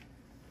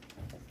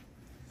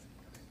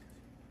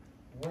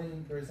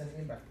when there's an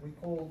impact. We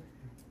call,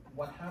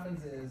 what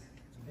happens is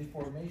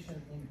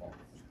deformation impulse.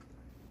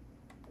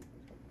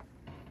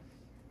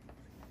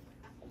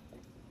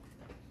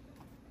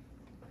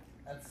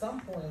 At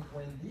some point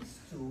when these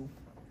two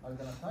are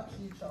going to touch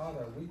each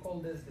other, we call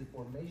this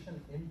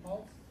deformation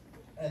impulse,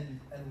 and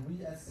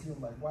we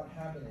assume like what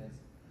happened is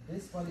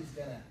this body is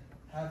going to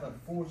have a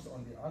force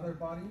on the other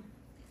body,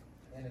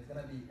 and it's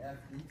going to be F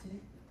dt,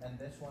 and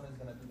this one is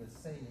going to be the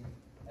same,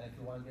 and if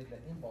you want to get the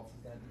impulse,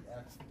 it's going to be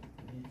F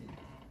dt.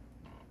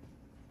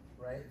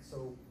 Right?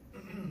 So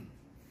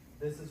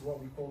this is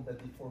what we call the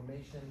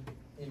deformation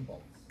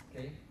impulse,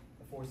 okay?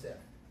 The force F.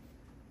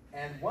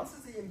 And once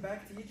they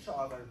impact each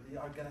other, they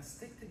are going to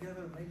stick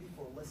together maybe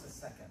for less a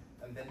second,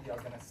 and then they are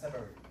going to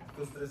separate,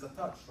 because there is a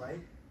touch,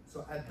 right?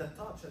 So at the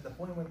touch, at the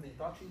point when they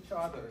touch each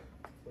other,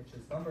 which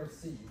is number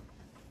C,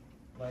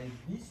 like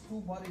these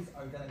two bodies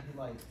are going to be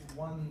like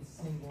one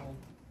single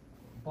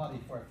body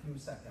for a few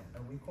seconds,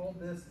 and we call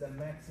this the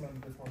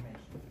maximum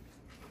deformation.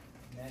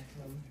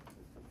 Maximum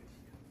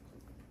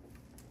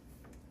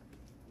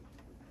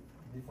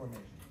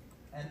deformation.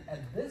 And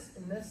at this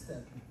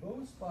instant,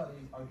 those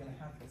bodies are going to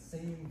have the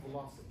same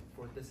velocity.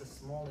 For this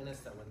small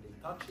instant, when they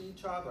touch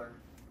each other,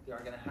 they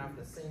are going to have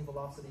the same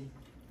velocity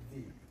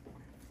v.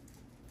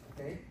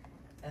 Okay?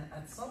 And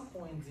at some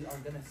point, they are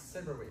going to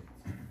separate.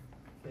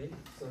 Okay?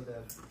 So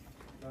the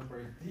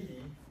number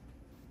D,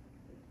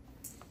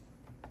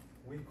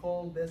 we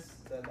call this,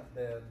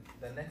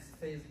 the next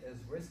phase is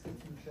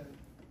restitution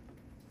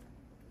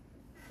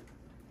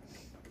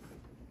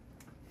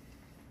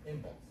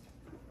impulse.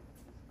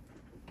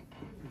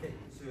 Okay,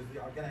 so they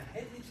are going to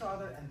hit each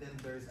other, and then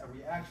there's a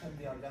reaction,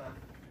 they are going to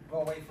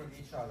go away from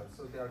each other.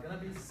 So they are going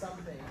to be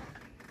something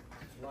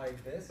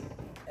like this,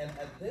 and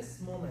at this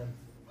moment,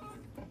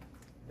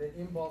 the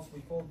impulse,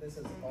 we call this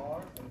as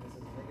R, and this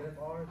is negative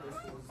R. This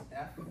was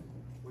F,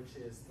 which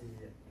is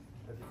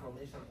the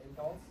deformation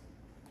impulse,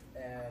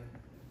 and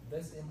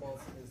this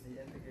impulse is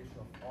the integration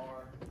of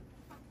R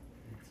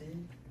dt,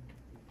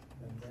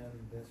 and then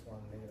this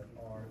one, negative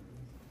R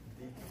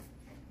dt,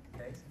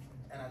 okay?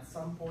 And at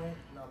some point,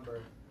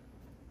 number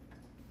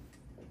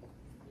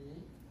E,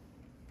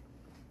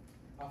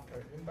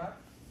 after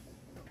impact,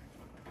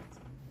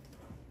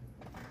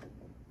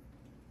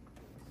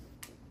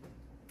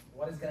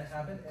 what is going to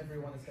happen?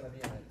 Everyone is going to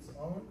be on its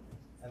own,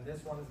 and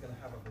this one is going to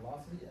have a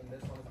velocity, and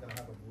this one is going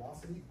to have a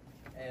velocity,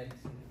 and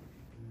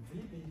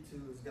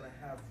VB2 is going to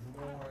have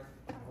more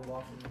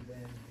velocity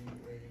than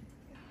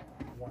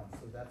VA1,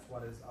 so that's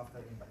what is after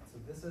impact. So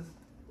this is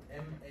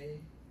MA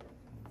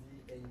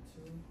VA2,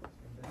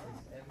 and this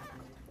is MB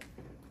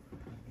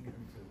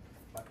VB2.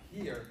 But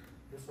here,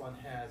 this one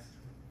has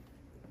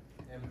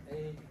MA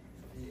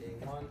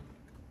VA1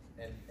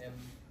 and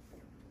MB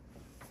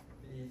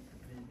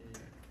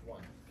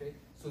VB1. Okay,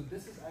 so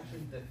this is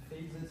actually the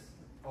phases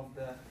of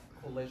the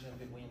collision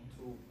between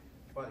two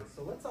bodies.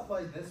 So let's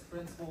apply this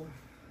principle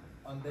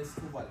on these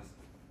two bodies.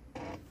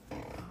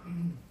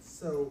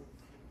 So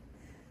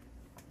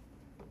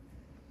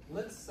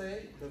let's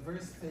say the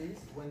first phase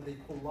when they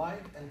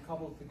collide and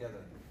couple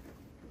together.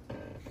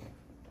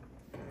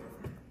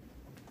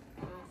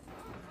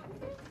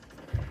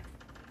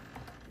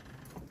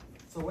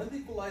 So when they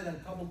collide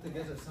and couple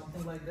together,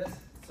 something like this,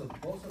 so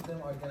both of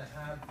them are going to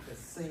have the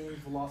same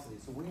velocity.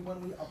 So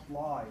when we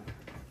apply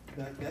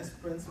this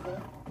principle,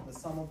 the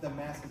sum of the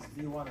masses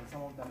V1 and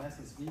sum of the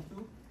masses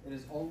V2, it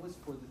is always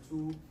for the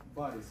two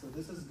bodies. So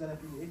this is going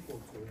to be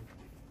equal to,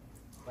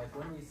 like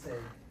when we say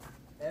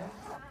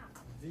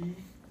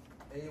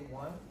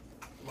MVA1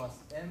 plus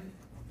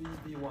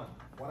MVB1.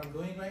 What I'm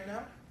doing right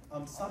now,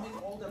 I'm summing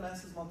all the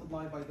masses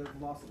multiplied by their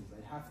velocities.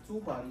 I have two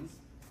bodies.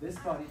 This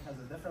body has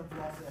a different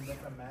velocity and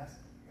different mass,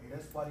 and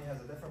this body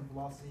has a different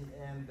velocity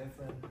and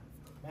different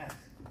mass.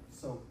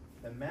 So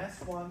the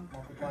mass 1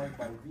 multiplied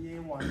by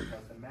VA1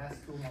 plus the mass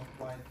 2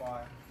 multiplied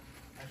by,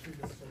 actually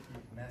this should be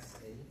mass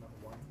A, not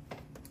 1,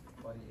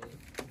 body A,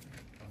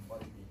 and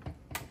body B.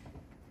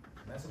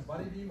 The mass of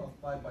body B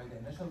multiplied by the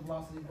initial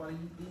velocity of body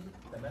B,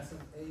 the mass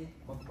of A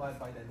multiplied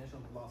by the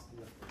initial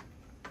velocity of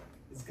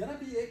A. is gonna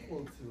be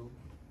equal to,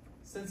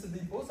 since they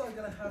both are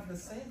gonna have the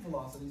same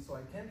velocity, so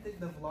I can take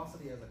the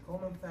velocity as a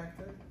common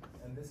factor,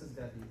 and this is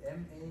gonna be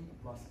ma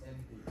plus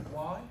mb.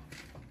 Why?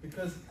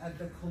 Because at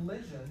the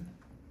collision,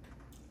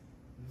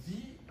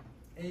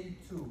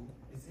 va2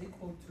 is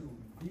equal to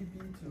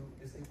vb2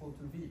 is equal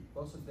to v.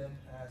 Both of them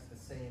has the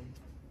same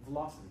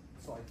velocity.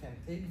 So I can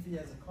take v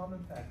as a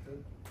common factor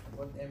and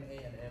put ma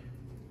and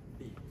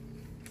mb.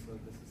 So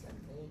this is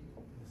ma,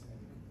 this is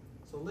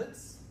mb. So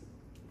let's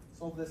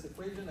solve this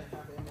equation. I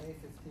have ma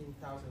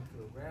 15,000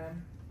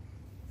 kilogram,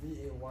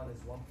 va1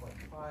 is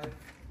 1.5,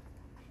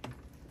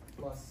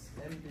 plus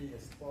mb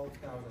is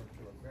 12,000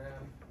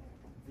 kilogram,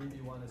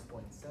 vb1 is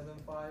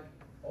 0.75.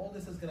 All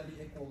this is going to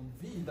be equal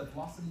v, the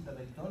velocity that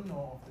I don't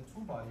know of the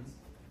two bodies,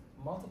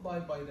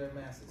 multiplied by their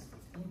masses,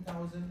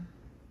 15,000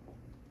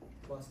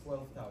 plus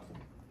 12,000.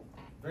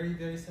 Very,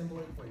 very simple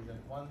equation,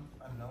 one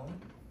unknown.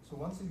 So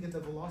once you get the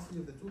velocity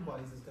of the two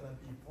bodies, it's going to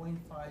be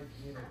 0.5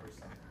 meter per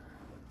second.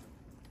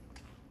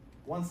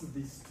 Once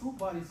these two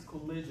bodies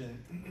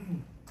collision,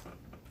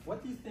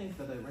 what do you think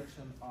the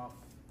direction of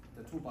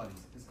the two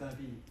bodies is going to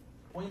be?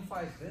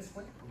 0.5 this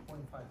way or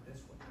 0.5 this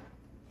way?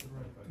 To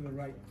the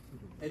right.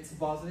 It's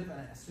positive, and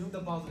I assume the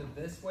positive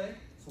this way.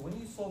 So when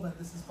you solve that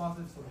this is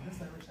positive, so in this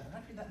direction,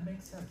 actually that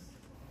makes sense.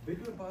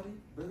 Bigger body,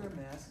 bigger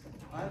mass,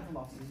 higher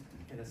velocity,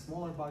 and a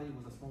smaller body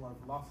with a smaller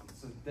velocity.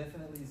 So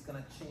definitely it's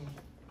gonna change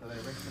the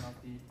direction of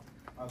the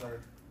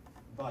other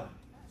body.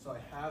 So I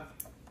have,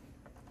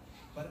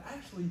 but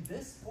actually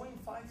this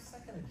 0.5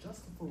 second is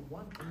just for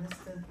one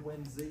instant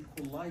when they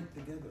collide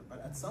together.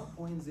 But at some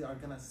point they are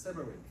gonna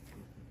separate.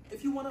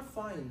 If you want to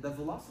find the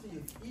velocity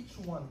of each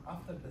one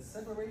after the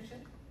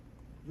separation,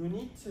 you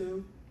need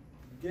to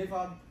give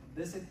up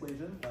this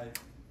equation, like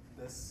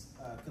this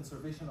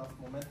conservation of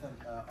momentum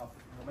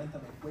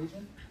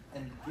equation,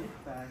 and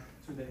get back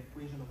to the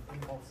equation of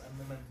impulse and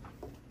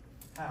momentum.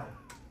 How?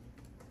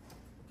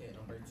 Okay,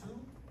 number 2.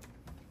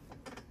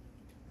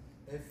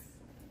 If,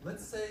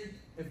 let's say,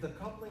 if the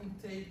coupling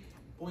take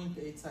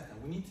 0.8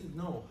 seconds, we need to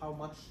know how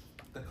much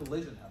the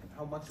collision happened,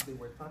 how much they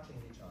were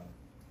touching each other.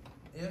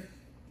 If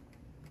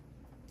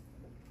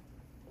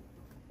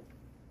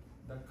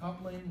the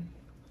coupling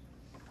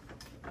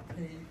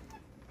take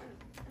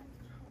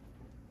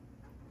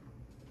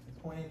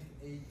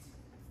 0.8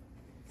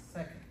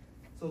 seconds.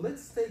 So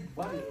let's take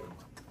body A.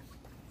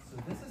 So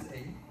this is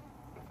A,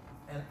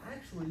 and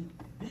actually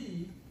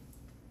B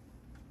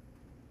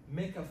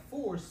make a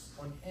force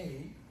on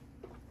A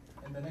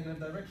in the negative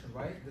direction,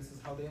 right? This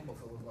is how the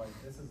impulse was like.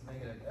 This is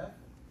negative F,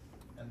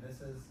 and this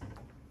is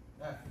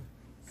F.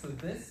 So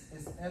this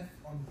is F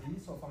on B.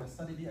 So if I'm a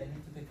study B, I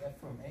need to take F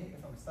from A.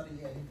 If I'm a study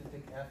A, I need to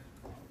take F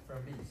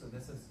from B. So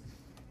this is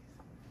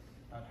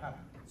what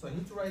happened. So I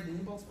need to write the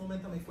impulse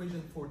momentum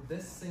equation for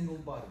this single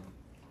body,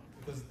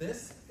 because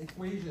this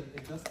equation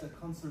is just the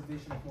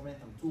conservation of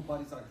momentum. Two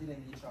bodies are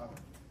hitting each other.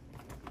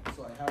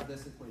 So I have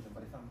this equation.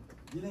 But if I'm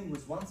dealing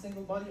with one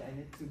single body, I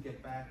need to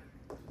get back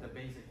to the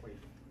base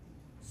equation.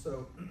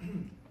 So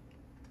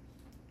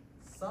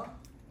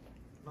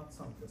not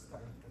some this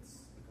time. It's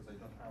because I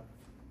don't have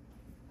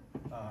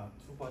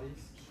two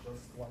bodies,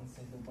 just one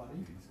single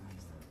body.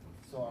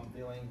 So I'm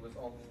dealing with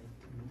only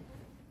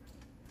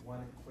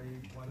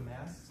one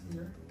mass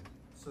here.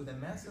 So the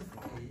mass of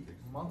A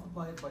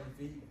multiplied by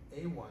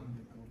VA1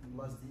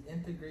 plus the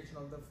integration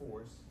of the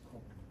force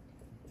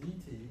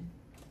dt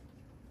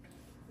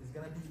is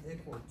going to be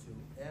equal to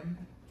ma,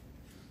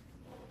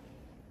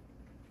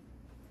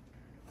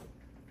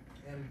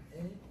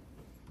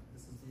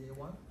 this is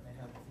VA1, and I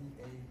have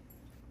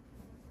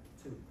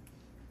VA2.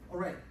 All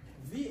right,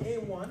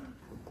 VA1,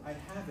 I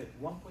have it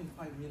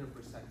 1.5 meter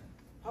per second.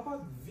 How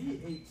about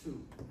VA2?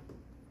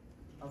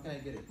 How can I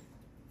get it?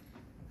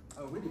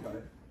 I already got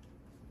it.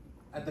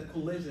 At the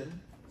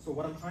collision, so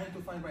what I'm trying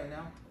to find right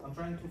now, I'm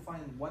trying to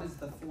find what is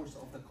the force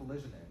of the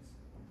collision is,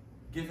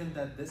 given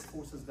that this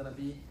force is going to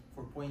be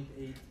for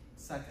 0.8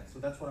 seconds. So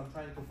that's what I'm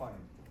trying to find,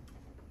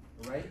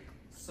 right?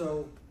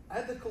 So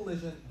at the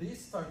collision,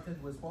 these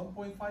started with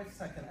 1.5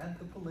 seconds. At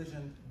the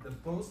collision, the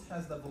both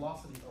has the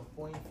velocity of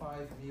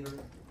 0.5 meter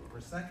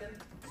per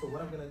second. So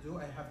what I'm going to do,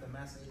 I have the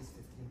mass A is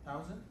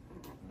 15,000.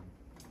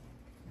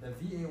 The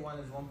VA1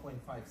 is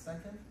 1.5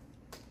 seconds.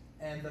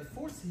 And the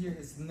force here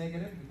is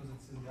negative because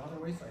it's in the other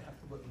way, so I have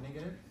to put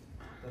negative,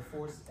 the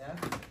force F,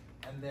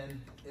 and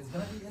then it's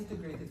going to be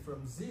integrated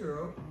from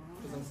 0,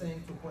 because I'm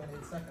saying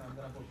 2.8 seconds, I'm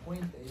going to put 0.8,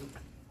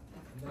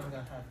 and then I'm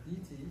going to have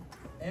dt.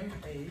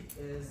 MA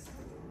is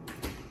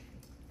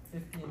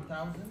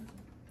 15,000.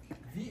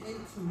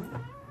 VA2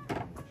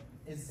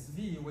 is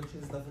V, which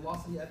is the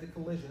velocity at the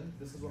collision.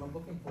 This is what I'm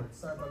looking for. It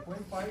starts by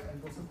 0.5,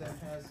 and both of them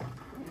has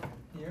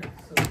here,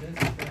 so this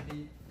is going to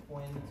be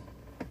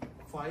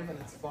 0.5, and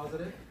it's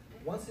positive.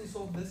 Once you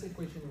solve this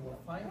equation, you will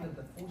find that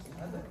the force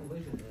at the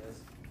collision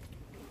is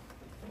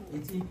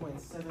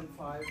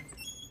 18.75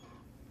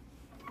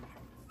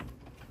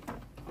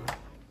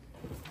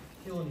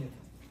 kilonewton.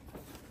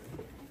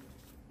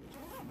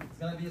 It's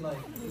going to be like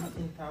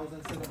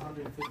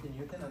 18,750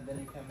 Newton, and then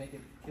you can make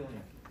it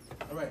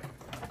kilonewton. All right,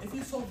 if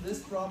you solve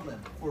this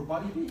problem for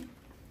body B,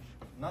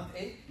 not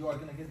 8, you are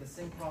gonna get the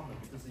same problem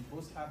because they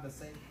both have the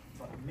same.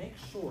 But make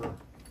sure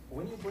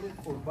when you put it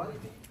for body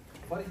B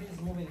is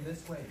moving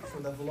this way, so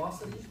the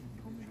velocity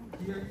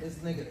here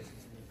is negative.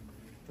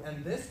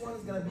 And this one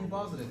is gonna be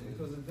positive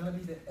because it's gonna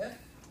be the F,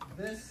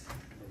 this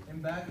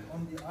impact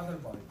on the other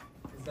body.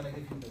 It's gonna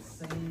give you the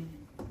same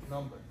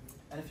number.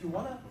 And if you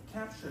wanna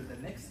capture the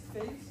next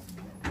phase,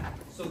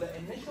 so the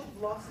initial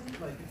velocity,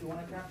 like if you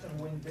wanna capture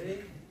when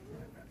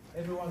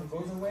everyone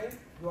goes away,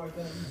 you are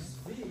gonna use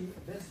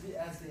this V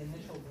as the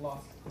initial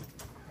velocity.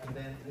 And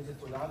then use it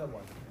for the other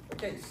one.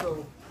 Okay,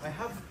 so I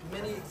have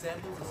many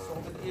examples of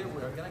solved here.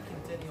 We are gonna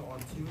continue on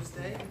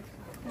Tuesday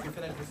to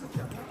finish this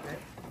chapter, okay?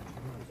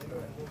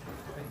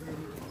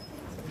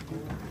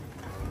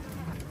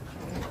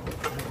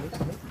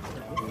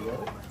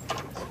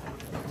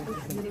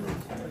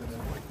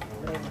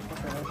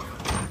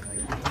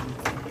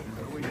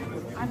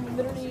 I'm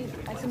literally,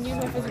 I can use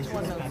my physics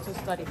 1 notes to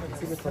study for this.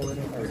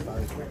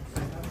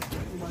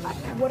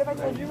 What if I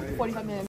told you 45 minutes?